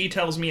anything she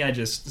tells me, I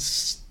just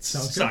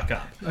Sounds suck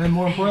up. And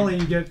more importantly,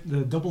 you get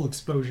the double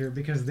exposure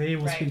because they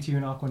will Right. speak to you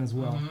in Aquan as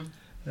well.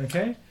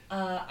 Okay.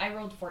 I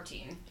rolled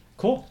 14.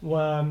 Cool.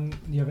 Well, do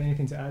you have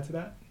anything to add to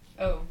that?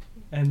 Oh,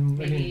 And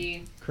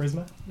maybe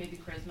charisma? maybe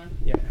charisma.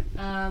 Yeah.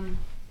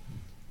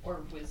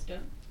 Or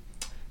wisdom.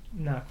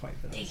 Not quite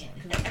for Dang this it,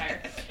 one. 'cause I'm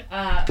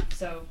tired.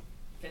 So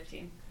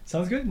 15.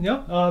 Sounds good.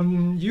 Yeah.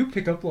 You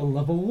pick up a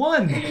level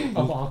 1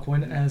 of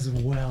Aquan as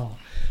well.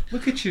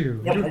 Look at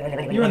you.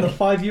 You're in the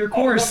 5-year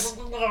course.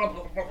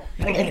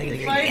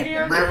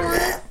 5-year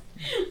course.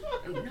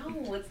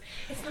 No,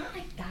 it's not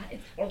like that.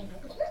 It's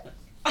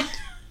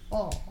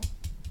Oh.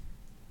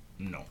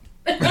 No.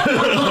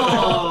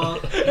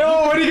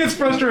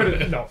 looks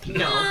frustrated. No.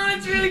 Oh,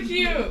 it's really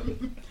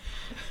cute.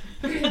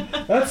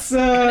 That's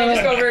I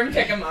just go over and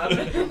pick him up.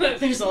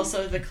 There's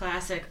also the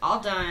classic, all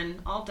done,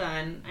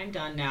 I'm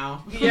done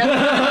now.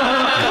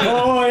 Yeah.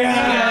 Oh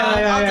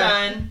yeah. All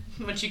done.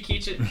 Once you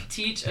teach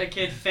a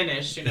kid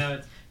finish,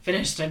 it's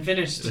finished, I'm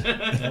finished.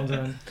 Well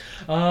done.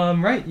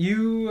 Right,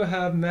 you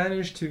have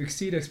managed to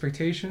exceed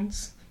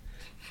expectations.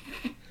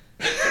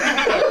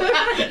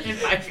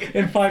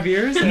 In 5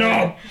 years?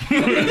 No.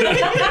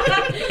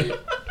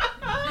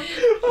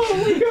 Oh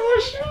my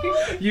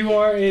gosh! You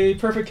are a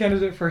perfect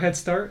candidate for Head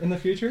Start in the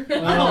future.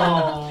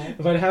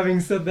 But having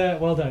said that,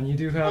 well done. You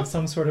do have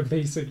some sort of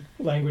basic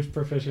language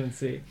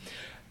proficiency.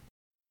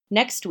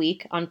 Next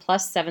week on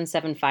Plus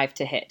 775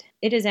 to Hit,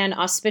 it is an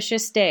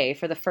auspicious day.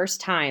 For the first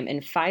time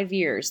in 5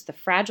 years, the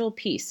fragile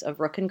peace of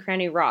Rook and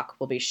Cranny Rock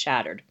will be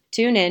shattered.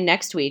 Tune in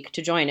next week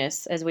to join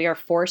us as we are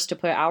forced to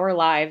put our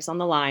lives on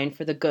the line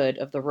for the good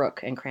of the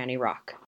Rook and Cranny Rock.